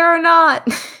get there or not?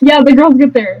 Yeah, the girls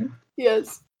get there.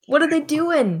 Yes. What are they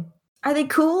doing? Are they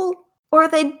cool? Or are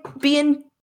they being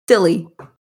silly?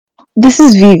 This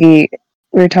is Vivi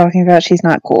we're talking about. She's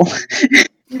not cool.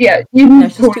 Yeah, you No, can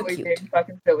she's too totally cute. being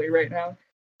fucking silly right now.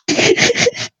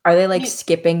 Are they like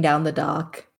skipping down the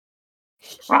dock?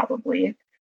 Probably.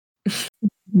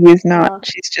 She's not.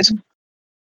 She's just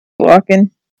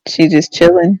walking. She's just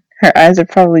chilling, Her eyes are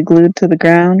probably glued to the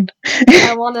ground.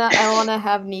 I wanna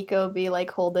have Nico be like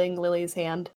holding Lily's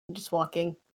hand, just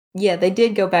walking. Yeah, they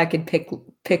did go back and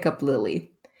pick up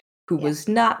Lily, who Yeah. was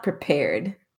not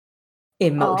prepared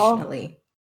emotionally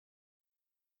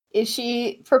Is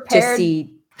she to prepared?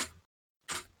 see.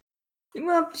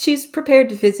 Well, she's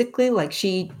prepared physically, like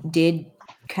she did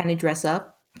kind of dress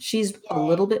up. She's a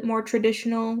little bit more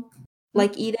traditional,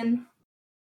 like Eden,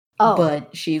 Oh,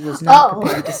 but she was not Oh.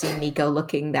 prepared to see Nico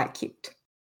looking that cute.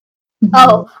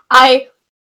 oh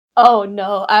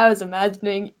no! I was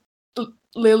imagining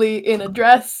Lily in a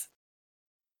dress.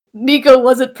 Nico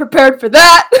wasn't prepared for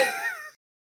that.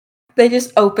 They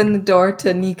just opened the door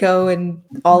to Nico and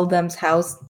all of them's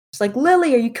house. It's like,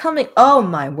 Lily, are you coming? Oh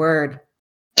my word.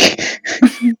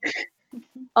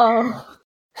 Oh,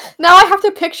 now I have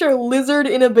to picture Lizard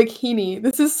in a bikini.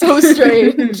 This is so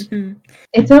strange.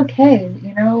 It's okay,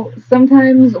 you know.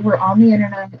 Sometimes we're on the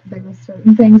internet. There are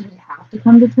certain things we have to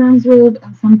come to terms with,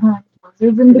 and sometimes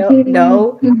lizards in bikinis.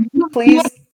 No, please,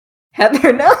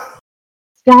 Heather, no.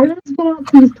 Skyrim's been out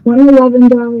since 2011,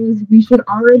 guys. We should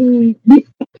already.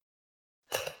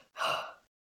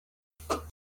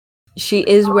 She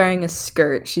is wearing a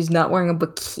skirt. She's not wearing a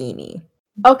bikini.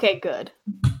 Okay, good.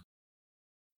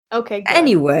 Okay, good.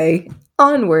 Anyway,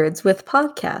 onwards with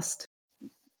podcast.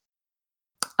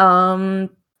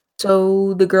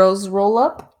 So the girls roll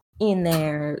up in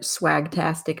their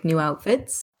swagtastic new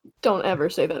outfits. Don't ever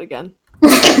say that again.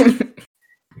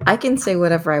 I can say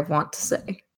whatever I want to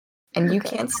say. And you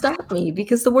Okay. can't stop me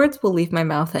because the words will leave my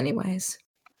mouth anyways.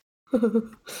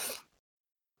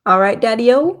 Alright,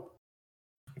 Daddy-O?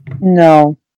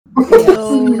 No.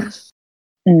 No.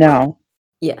 No.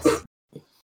 Yes.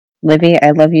 Livy,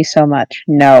 I love you so much.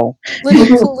 No.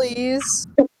 Livy, please.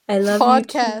 I love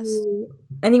Podcast. you too.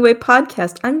 Anyway,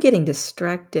 podcast. I'm getting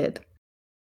distracted.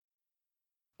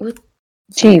 What?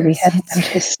 Gee, we Yes. hadn't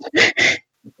noticed.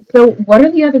 So, what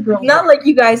are the other girls? Not like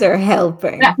you guys are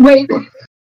helping. Wait.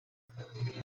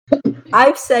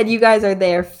 I've said you guys are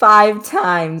there 5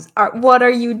 times. What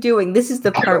are you doing? This is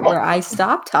the part where I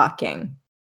stop talking.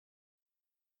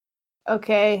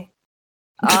 Okay.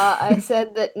 I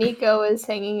said that Nico is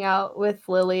hanging out with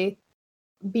Lily.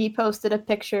 B posted a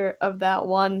picture of that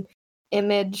one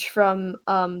image from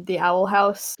the Owl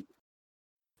House.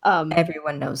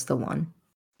 Everyone knows the one.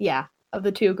 Yeah, of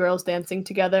the 2 girls dancing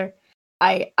together.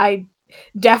 I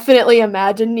definitely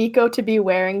imagine Nico to be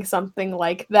wearing something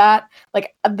like that.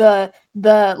 Like the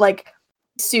like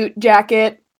suit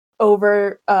jacket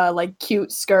over like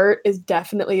cute skirt is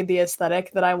definitely the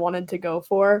aesthetic that I wanted to go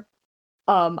for.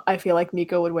 I feel like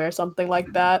Nico would wear something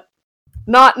like that.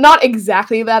 Not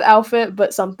exactly that outfit,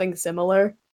 but something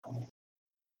similar.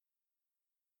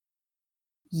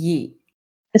 Yeet.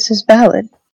 This is valid.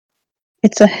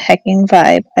 It's a hecking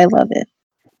vibe. I love it.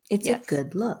 It's Yes. a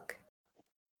good look.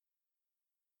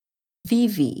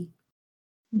 Vivi,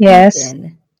 Yes.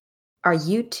 Eden, are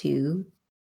you 2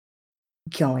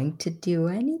 going to do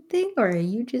anything, or are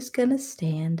you just gonna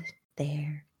stand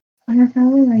there? I have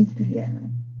an idea.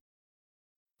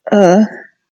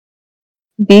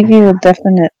 Vivi will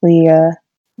definitely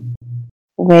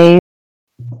wave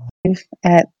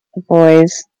at the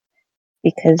boys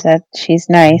because she's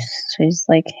nice. She's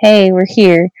like, "Hey, we're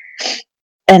here,"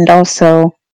 and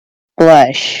also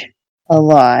blush a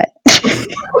lot.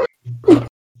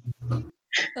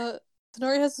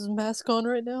 Tenari has his mask on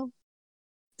right now.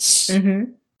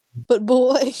 Mm-hmm. But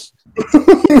boy,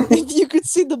 if you could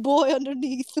see the boy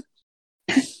underneath.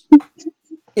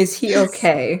 Is he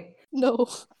okay? No.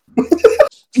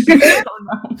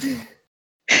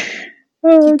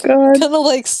 Oh god. Kind of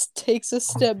like takes a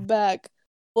step back.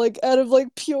 Like out of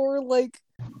like pure like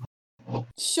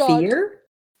shock. Fear?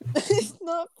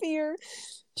 Not fear.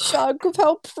 Shock of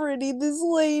how pretty this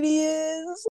lady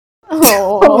is.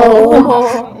 Oh.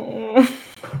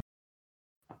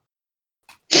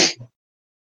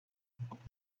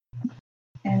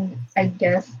 And I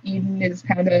guess Eden is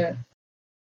kind of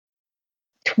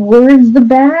towards the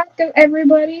back of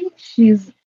everybody.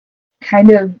 She's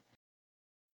kind of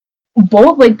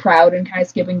both like proud and kind of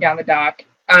skipping down the dock.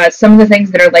 Some of the things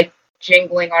that are like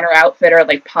jingling on her outfit are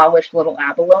like polished little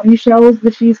abalone shells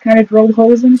that she's kind of drilled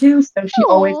holes into. So she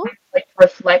always Aw. kind of, like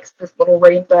reflects this little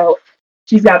rainbow.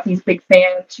 She's got these big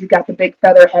fans. She's got the big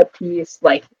feather headpiece.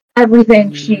 Like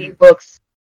everything, she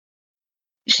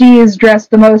is dressed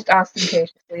the most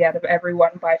ostentatiously out of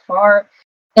everyone by far.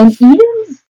 And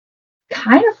Eden's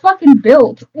kind of fucking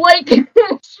built. Like, she's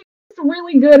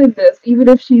really good at this, even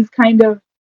if she's kind of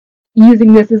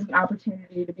using this as an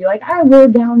opportunity to be like, I wear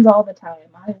gowns all the time.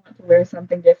 I want to wear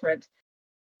something different.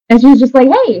 And she's just like,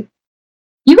 hey,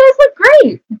 you guys look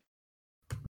great.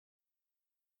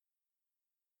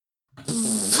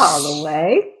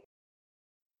 Holloway.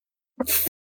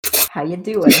 How you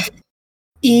doing?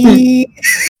 E.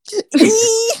 Is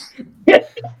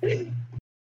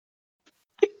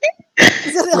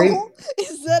that all?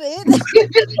 Is that it?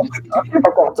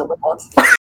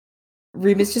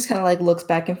 Remus just kind of like looks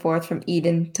back and forth from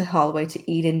Eden to Holloway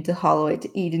to Eden to Holloway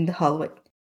to Eden to Holloway,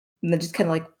 and then just kind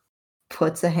of like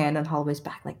puts a hand on Holloway's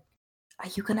back, like, "Are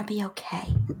you gonna be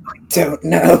okay?" Don't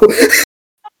know.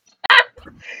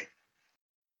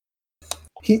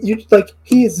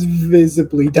 He is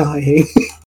visibly dying.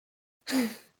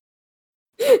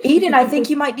 Eden, I think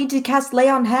you might need to cast Lay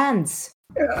on Hands.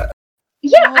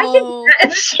 Yeah, I can.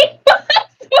 And she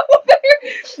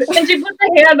and she puts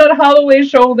a hand on Holloway's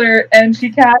shoulder, and she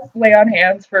casts Lay on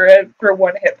Hands for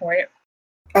 1 hit point.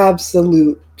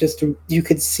 Absolute. Just you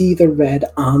could see the red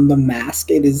on the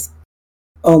mask. It is.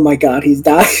 Oh my god, he's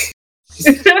dying.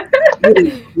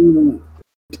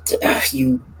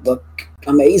 You look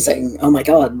amazing. Oh my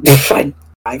god,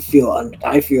 I feel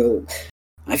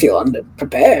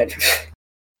underprepared.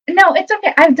 No, it's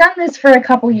okay. I've done this for a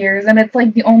couple years, and it's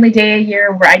like the only day a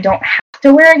year where I don't have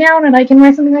to wear a gown, and I can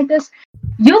wear something like this.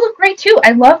 You look great too.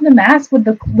 I love the mask with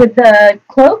the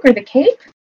cloak or the cape.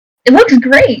 It looks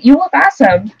great. You look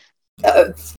awesome.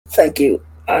 Thank you.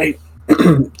 I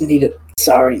needed.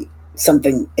 Sorry,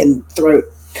 something in throat.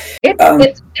 It's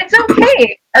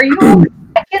okay. Are you?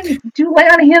 I can do Lay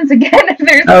on Hands again if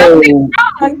there's something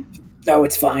wrong. No,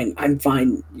 it's fine. I'm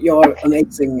fine. You're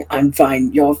amazing. I'm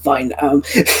fine. You're fine.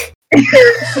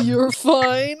 You're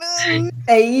fine.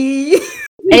 Hey.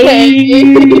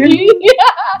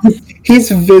 He's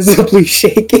visibly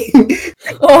shaking.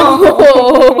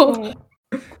 Oh.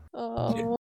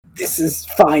 This is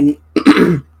fine.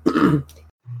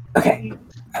 Okay.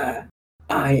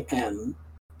 I am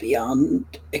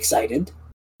beyond excited,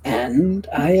 and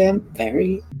I am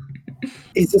very.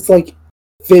 He's just like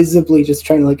visibly just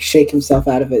trying to like shake himself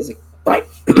out of it. He's like, right.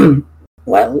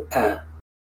 Well,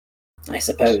 I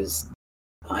suppose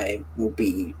I will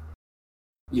be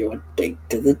your date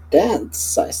to the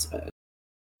dance, I suppose.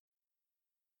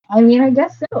 I mean, I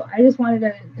guess so. I just wanted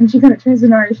to. And she kind of turns to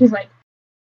Nari. She's like,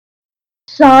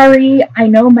 sorry, I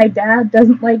know my dad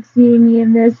doesn't like seeing me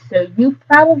in this, so you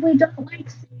probably don't like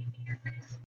seeing me in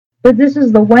this. But this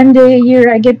is the one day a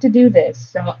year I get to do this,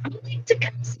 so I like to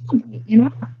kind of celebrate, you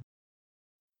know?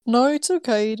 No, it's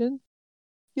okay, Eden.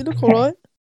 You look alright.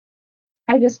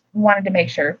 I just wanted to make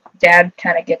sure. Dad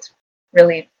kind of gets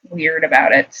really weird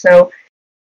about it, so.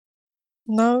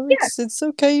 No, it's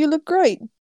okay. You look great.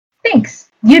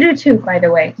 Thanks. You do too, by the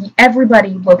way.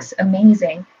 Everybody looks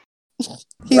amazing.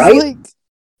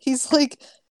 He's like,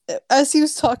 as he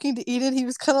was talking to Eden, he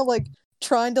was kind of like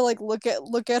trying to like look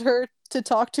at her to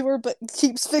talk to her, but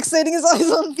keeps fixating his eyes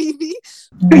on Vivi.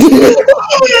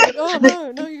 Like,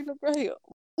 oh no, you look great.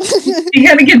 He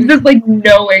kind of gets this like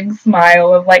knowing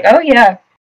smile of like, oh yeah,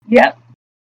 yep.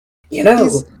 You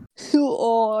know.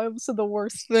 I said the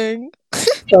worst thing.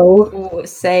 So Ooh,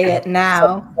 say it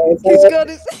now. He's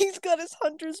got his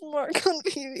hunter's mark on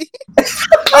Vivi.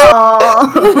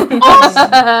 Aww.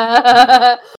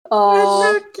 Oh,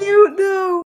 so cute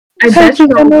though. I bet you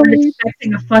all were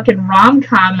expecting a fucking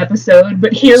rom-com episode,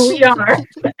 but here we are.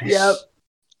 Yep.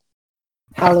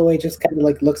 Holloway just kind of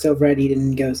like looks over at Eden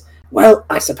and goes, well,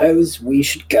 I suppose we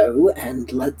should go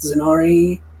and let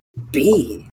Zanari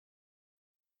be.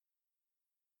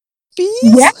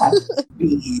 Yeah.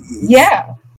 Be.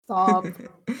 Yeah. stop.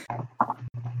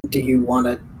 Do you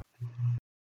want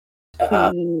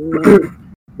to...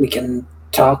 we can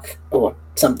talk or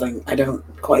something. I don't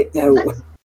quite know.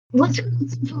 Let's go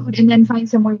get some food and then find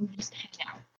somewhere we just hang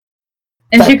out.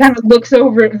 And she kind of looks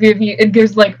over at Vivi and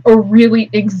gives like a really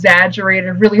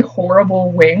exaggerated, really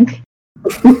horrible wink.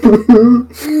 Wink.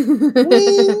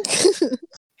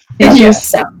 That just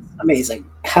sounds amazing.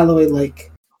 Holloway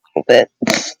like A bit.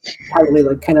 Holloway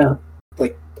like kind of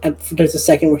like there's a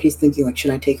second where he's thinking like,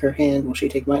 should I take her hand? Will she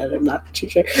take mine? I'm not too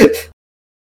sure.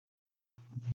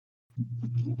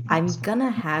 I'm gonna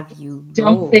have you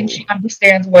Don't roll. think she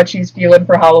understands what she's feeling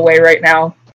for Holloway right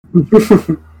now.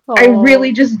 I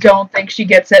really just don't think she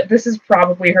gets it. This is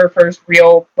probably her first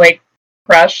real, like,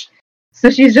 crush. So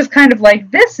she's just kind of like,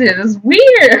 this is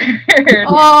weird!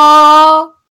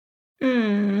 Aww.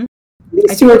 I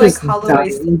These two feel are like just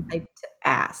Holloway's the dying. type to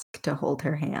ask to hold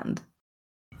her hand.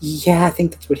 Yeah, I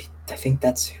think that's what I think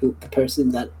that's who the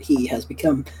person that he has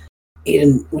become.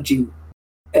 Eden, would you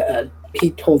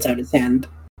he holds out his hand,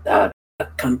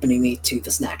 accompany me to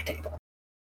the snack table.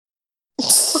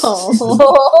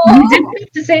 You didn't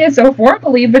have to say it so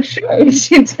formally, but sure,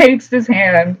 she takes his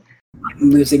hand. I'm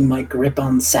losing my grip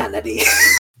on sanity.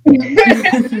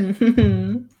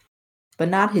 but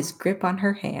not his grip on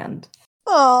her hand.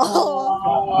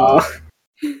 Oh.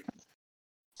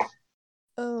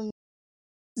 Oh.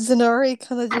 Zenari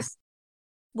kind of just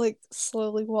like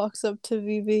slowly walks up to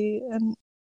Vivi and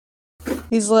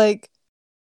he's like,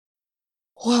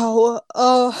 "Wow,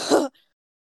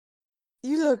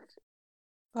 you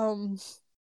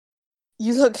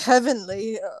look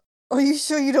heavenly. Are you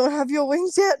sure you don't have your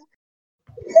wings yet?"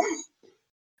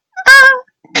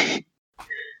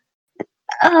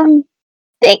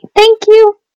 Thank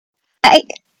you. I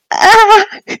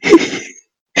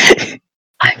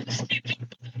I'm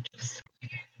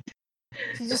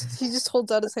He just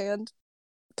holds out his hand,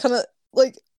 kind of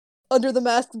like under the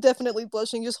mask, definitely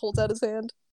blushing. Just holds out his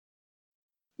hand.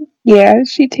 Yeah,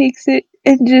 she takes it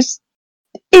and just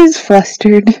is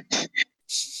flustered.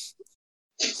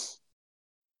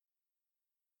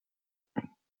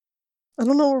 I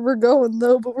don't know where we're going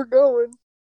though, but we're going.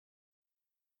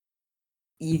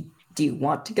 Do you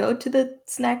want to go to the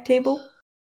snack table?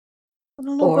 I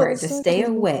don't know Or about the to snack stay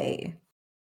table. away?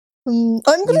 I'm You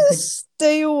gonna could-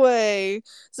 stay away.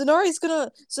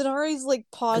 Zenari's like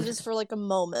pauses for like a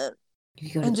moment You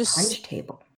could go to and the just punch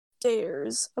table.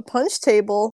 stares. A punch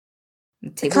table. The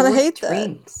I table kind of with hate that.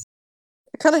 drinks.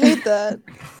 I kind of hate that.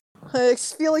 I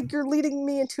feel like you're leading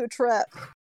me into a trap.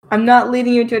 I'm not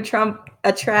leading you into a trap.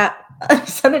 I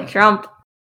said a trump.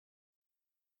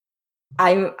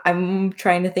 I'm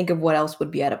trying to think of what else would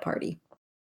be at a party.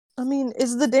 I mean,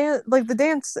 is the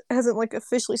dance hasn't like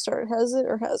officially started, has it,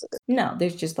 or has it? No,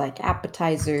 there's just like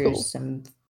appetizers, Cool. some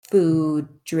food,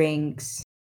 drinks.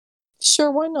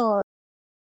 Sure, why not?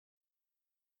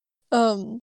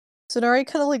 Sonari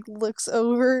kind of like looks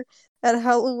over at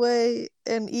Holloway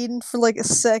and Eden for like a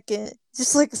second.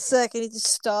 Just like a second, he just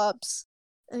stops.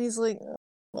 And he's like,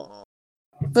 "Oh."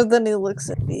 But then he looks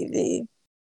at Vivi.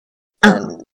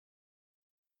 And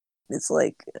it's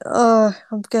like,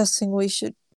 I'm guessing we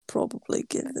should probably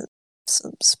give him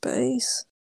some space.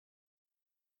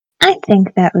 I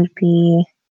think that would be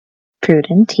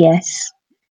prudent, yes.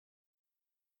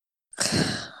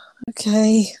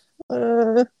 Okay.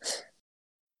 It's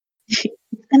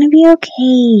gonna be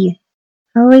okay.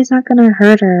 Always not gonna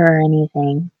hurt her or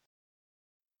anything.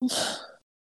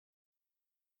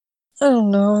 I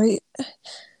don't know.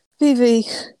 Vivi,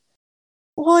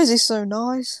 why is he so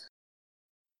nice?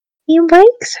 He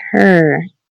likes her.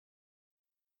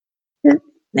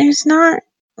 There's not,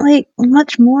 like,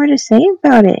 much more to say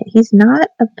about it. He's not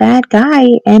a bad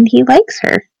guy, and he likes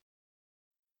her.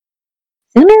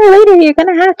 Sooner or later, you're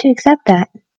gonna have to accept that.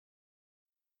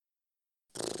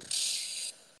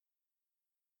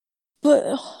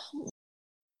 But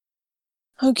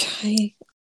okay.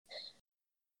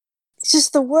 It's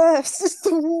just the worst. It's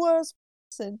the worst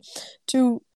person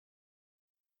to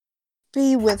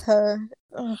be with her.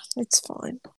 It's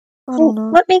fine. I don't know.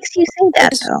 What makes you say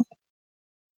that, though?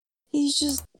 He's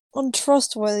just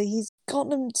untrustworthy. He's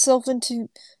gotten himself into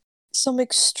some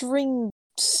extreme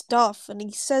stuff, and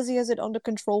he says he has it under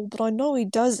control, but I know he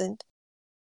doesn't.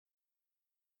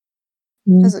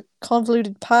 Has a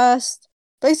convoluted past.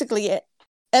 Basically,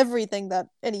 everything that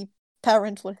any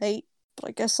parent would hate. But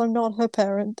I guess I'm not her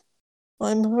parent.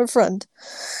 I'm her friend.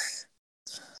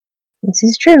 This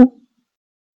is true.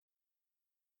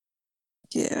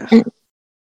 Yeah.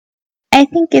 I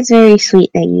think it's very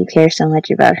sweet that you care so much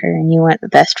about her and you want the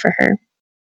best for her.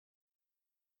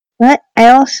 But I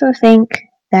also think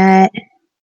that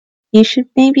you should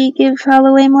maybe give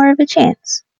Holloway more of a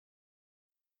chance.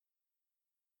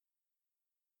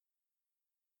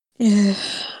 Yeah.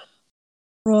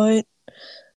 Right.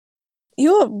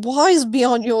 You're wise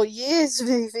beyond your years,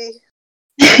 Vivi.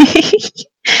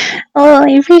 Well, I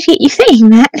appreciate you saying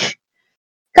that.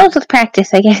 Comes with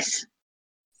practice, I guess.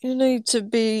 You need to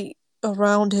be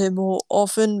around him more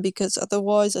often, because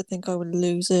otherwise I think I would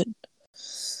lose it.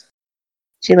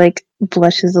 She,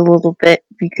 blushes a little bit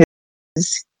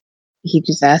because he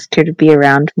just asked her to be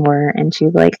around more, and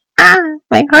she's like,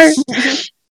 my heart.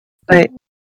 But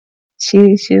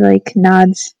she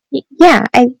nods. Yeah,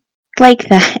 I like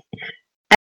that.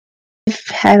 I've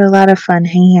had a lot of fun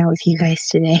hanging out with you guys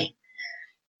today.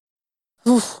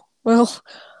 Well,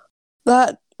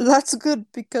 that's good,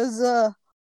 because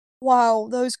wow,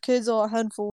 those kids are a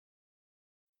handful.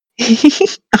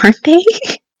 Aren't they?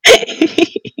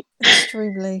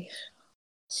 Extremely.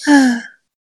 I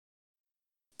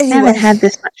Anyway, haven't had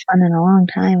this much fun in a long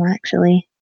time, actually.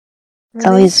 It's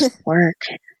really? always work.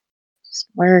 Just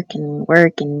work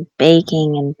and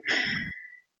baking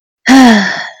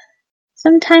and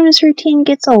sometimes routine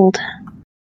gets old.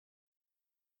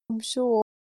 I'm sure.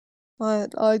 I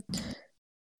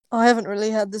haven't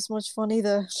really had this much fun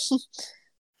either.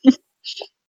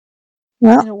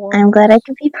 Well, in a while. I'm glad I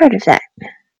could be part of that.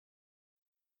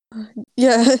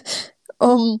 Yeah.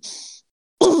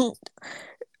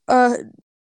 uh.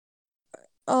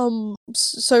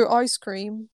 So ice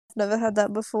cream. Never had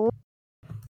that before.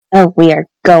 Oh, we are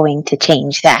going to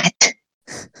change that.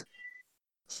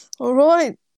 All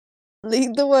right.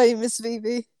 Lead the way, Miss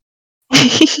Vivi.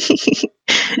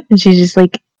 And she just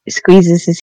like squeezes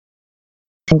his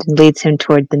hand and leads him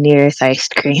toward the nearest ice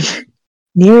cream.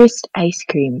 Nearest ice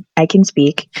cream. I can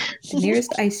speak. The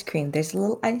nearest ice cream. There's a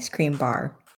little ice cream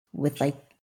bar with like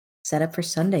set up for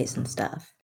Sundays and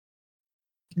stuff.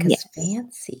 Because Yes.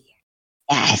 fancy.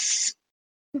 Yes.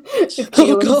 If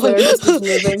Caitlin's there, just is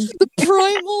moving. The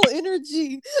primal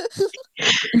energy.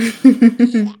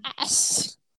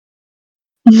 Yes.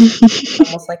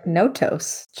 Almost like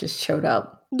Notos just showed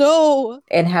up, No.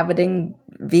 inhabiting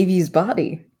Vivi's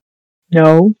body.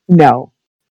 No. No.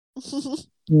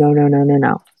 No. No. No. No.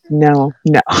 No. No.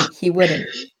 No. He wouldn't.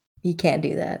 He can't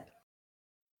do that.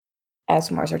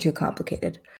 ASMRs are too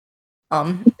complicated.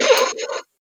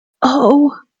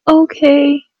 Oh.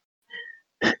 Okay.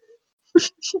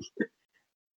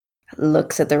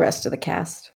 Looks at the rest of the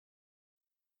cast.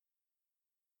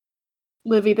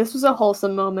 Livy, this was a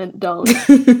wholesome moment. Don't.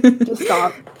 Just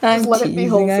stop. I'm Just let it be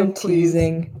wholesome, I'm please.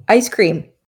 teasing. Ice cream.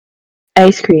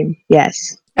 Ice cream.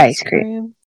 Yes. Ice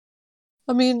cream.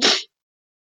 I mean,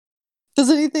 does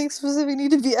anything specific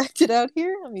need to be acted out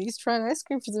here? I mean, he's trying ice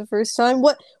cream for the first time.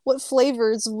 What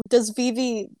flavors does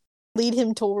Vivi lead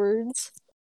him towards?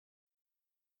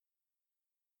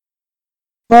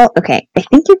 Well, okay. I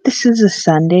think if this is a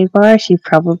Sunday bar, she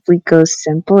probably goes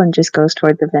simple and just goes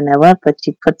toward the vanilla, but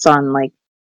she puts on like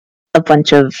a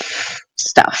bunch of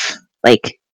stuff.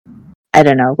 Like, I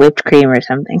don't know, whipped cream or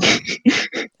something.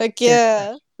 Heck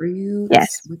yeah. Fruits,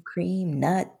 Yes. whipped cream,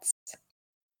 nuts.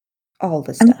 All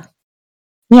the stuff.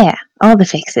 Yeah, all the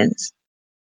fixins.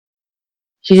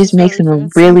 She This just is makes very him a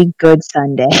fancy. really good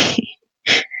Sunday.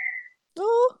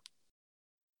 Oh.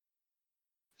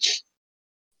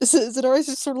 Is it always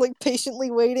just sort of like patiently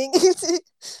waiting? And then-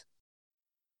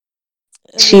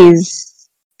 She's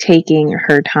taking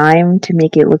her time to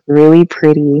make it look really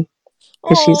pretty.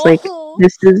 Because she's like, Aw.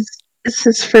 this is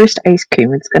his first ice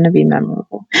cream. It's going to be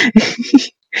memorable.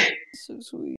 So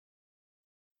sweet.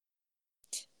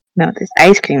 No, this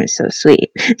ice cream is so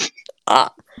sweet.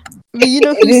 But you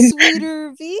know who's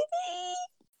sweeter, Vivi?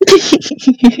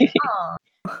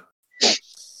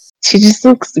 She just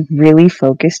looks really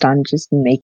focused on just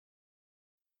making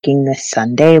this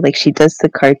sundae. Like, she does the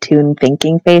cartoon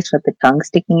thinking face with the tongue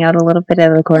sticking out a little bit out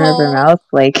of the corner of her Aw. mouth.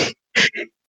 Like,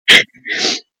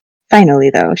 finally,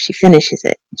 though, she finishes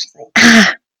it. She's like,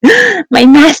 my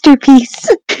masterpiece!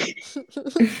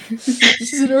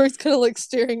 Zenora's kind of like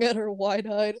staring at her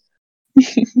wide-eyed.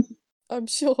 I'm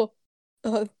sure.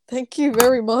 Thank you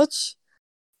very much.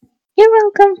 You're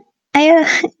welcome. I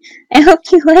hope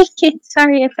you like it.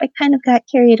 Sorry if I kind of got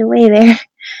carried away there.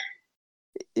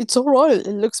 It's alright,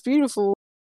 it looks beautiful.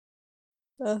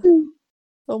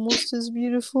 Almost as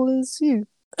beautiful as you.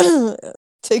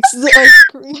 Takes the ice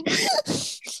cream.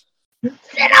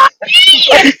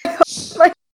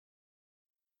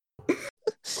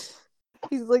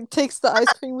 He's like, takes the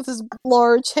ice cream with his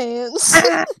large hands.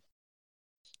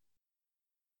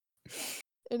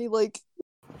 And he like,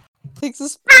 takes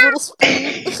this little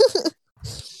spoon.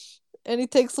 And he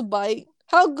takes a bite.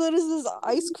 How good is this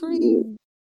ice cream?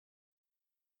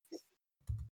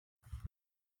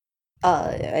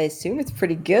 I assume it's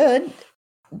pretty good.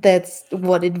 That's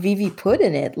what did Vivi put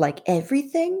in it? Like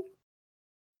everything?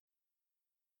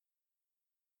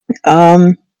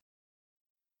 I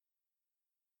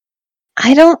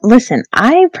don't listen.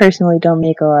 I personally don't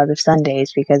make a lot of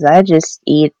sundaes because I just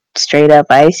eat straight up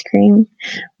ice cream,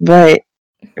 but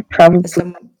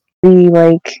probably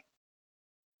like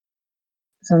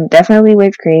some definitely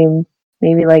whipped cream,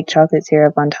 maybe like chocolate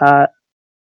syrup on top.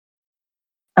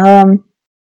 I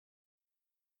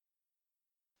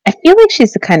feel like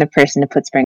she's the kind of person to put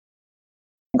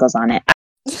sprinkles on it.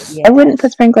 Yeah. I wouldn't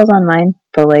put sprinkles on mine,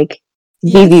 but like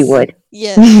Vivi Yes. would.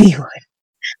 Yes. Vivi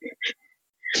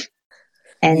would.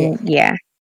 And yeah.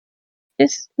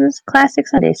 Just this classic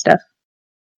Sunday stuff.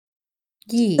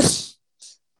 Yeah.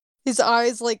 His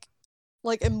eyes like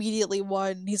immediately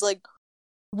widen. He's like,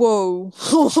 whoa,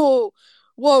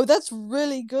 whoa, that's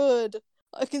really good.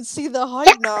 I can see the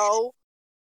height now.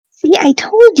 See, I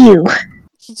told you.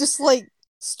 He just like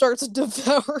starts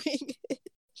devouring it.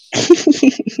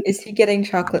 Is he getting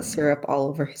chocolate syrup all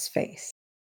over his face?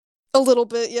 A little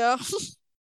bit, yeah.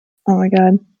 Oh my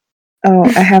god. Oh,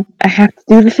 I have to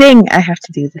do the thing. I have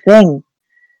to do the thing.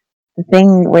 The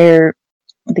thing where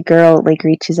the girl like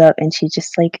reaches up and she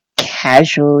just like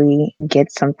casually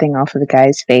get something off of the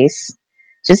guy's face,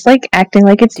 just like acting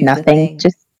like it's Do the nothing. thing.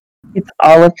 Just it's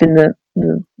all up in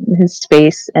his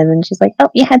face, and then she's like, "Oh,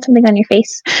 you had something on your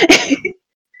face."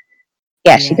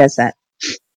 Yeah, she does that.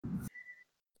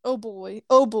 Oh boy.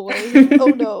 Oh boy. Oh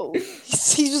no.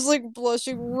 He's just like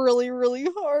blushing really, really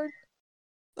hard.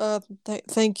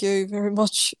 Thank you very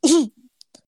much.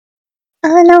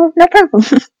 No problem.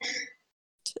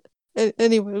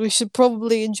 Anyway, we should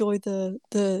probably enjoy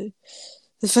the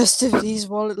festivities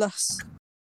while it lasts.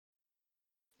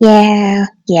 Yeah,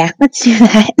 let's do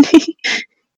that.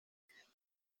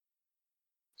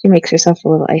 She makes herself a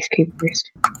little ice cream first,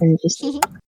 and just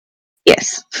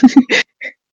yes.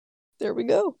 There we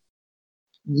go.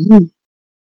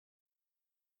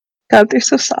 God, they're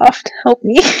so soft. Help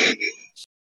me.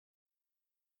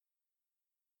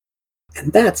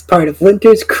 And that's part of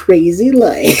Winter's crazy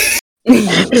life.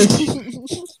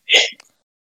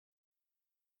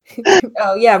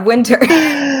 Oh yeah, Winter.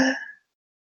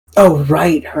 Oh,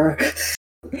 right, her.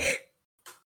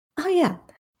 Oh yeah,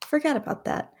 forgot about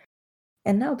that.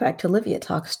 And now back to Livia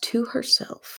talks to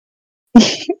herself.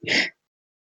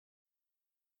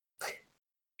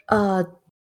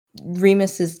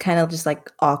 Remus is kind of just like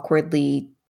awkwardly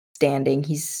standing.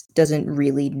 He doesn't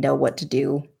really know what to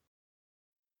do.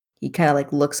 He kind of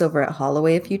like looks over at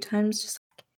Holloway a few times, just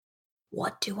like,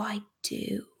 what do I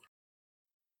do?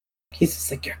 He's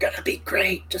just like, you're gonna be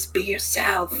great. Just be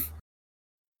yourself.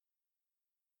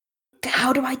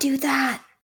 How do I do that?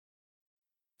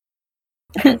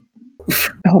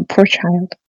 Oh, poor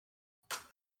child.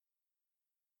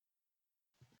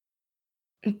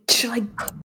 Should I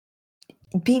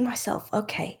be myself?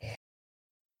 Okay.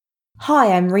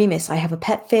 Hi, I'm Remus. I have a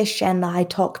pet fish and I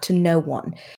talk to no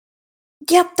one.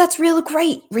 Yep, that's really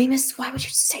great. Remus, why would you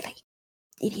say that?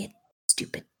 Idiot.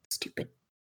 Stupid.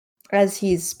 As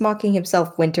he's mocking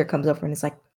himself, Winter comes over and is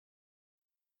like,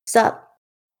 sup?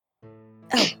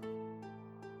 Oh.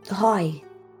 Hi.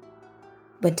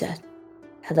 Winter.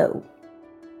 Hello.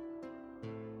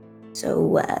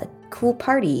 So, cool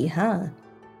party, huh?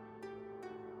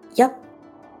 Yep.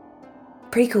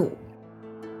 Pretty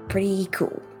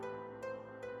cool.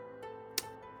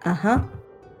 Uh-huh.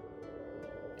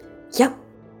 Yep.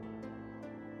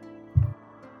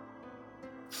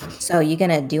 So, you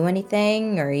gonna do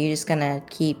anything, or are you just gonna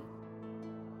keep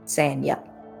saying yep?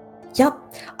 Yep.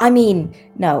 I mean,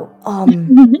 no.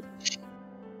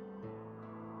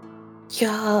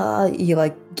 Yeah, he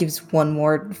like gives one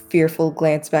more fearful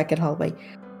glance back at Holloway.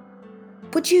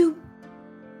 Would you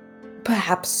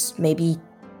perhaps maybe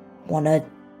want to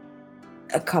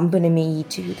accompany me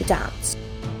to the dance?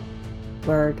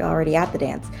 We're already at the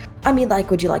dance. I mean, like,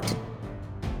 would you like to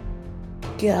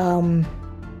do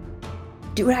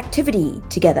an activity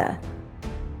together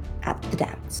at the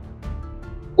dance?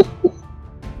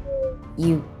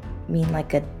 You mean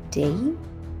like a date?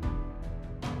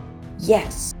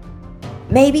 Yes.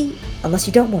 Maybe, unless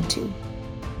you don't want to.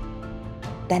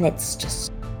 Then it's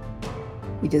just...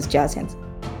 He does jazz hands.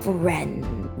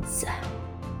 Friends.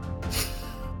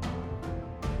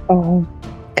 Oh,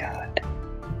 God.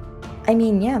 I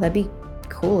mean, yeah, that'd be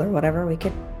cool or whatever. We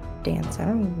could dance. I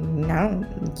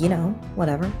don't, you know,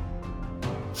 whatever.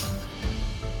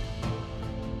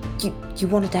 You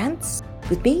want to dance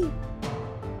with me?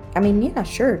 I mean, yeah,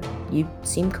 sure. You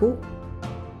seem cool.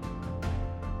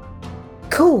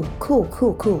 Cool.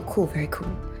 Very cool.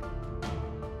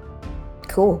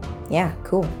 Cool. Yeah,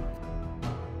 cool.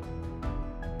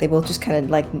 They both just kind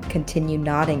of like continue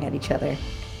nodding at each other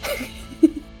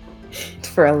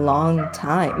for a long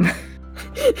time.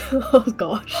 Oh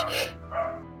gosh.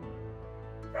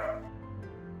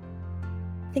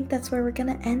 I think that's where we're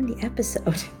gonna end the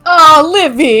episode. Oh,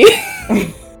 Livy!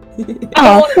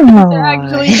 Oh, come on.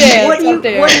 Actually dance. What up do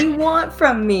there. you want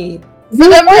from me? For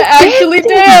them to actually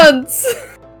dance.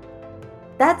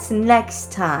 That's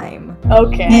next time.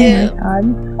 Okay. Oh my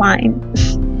God, fine.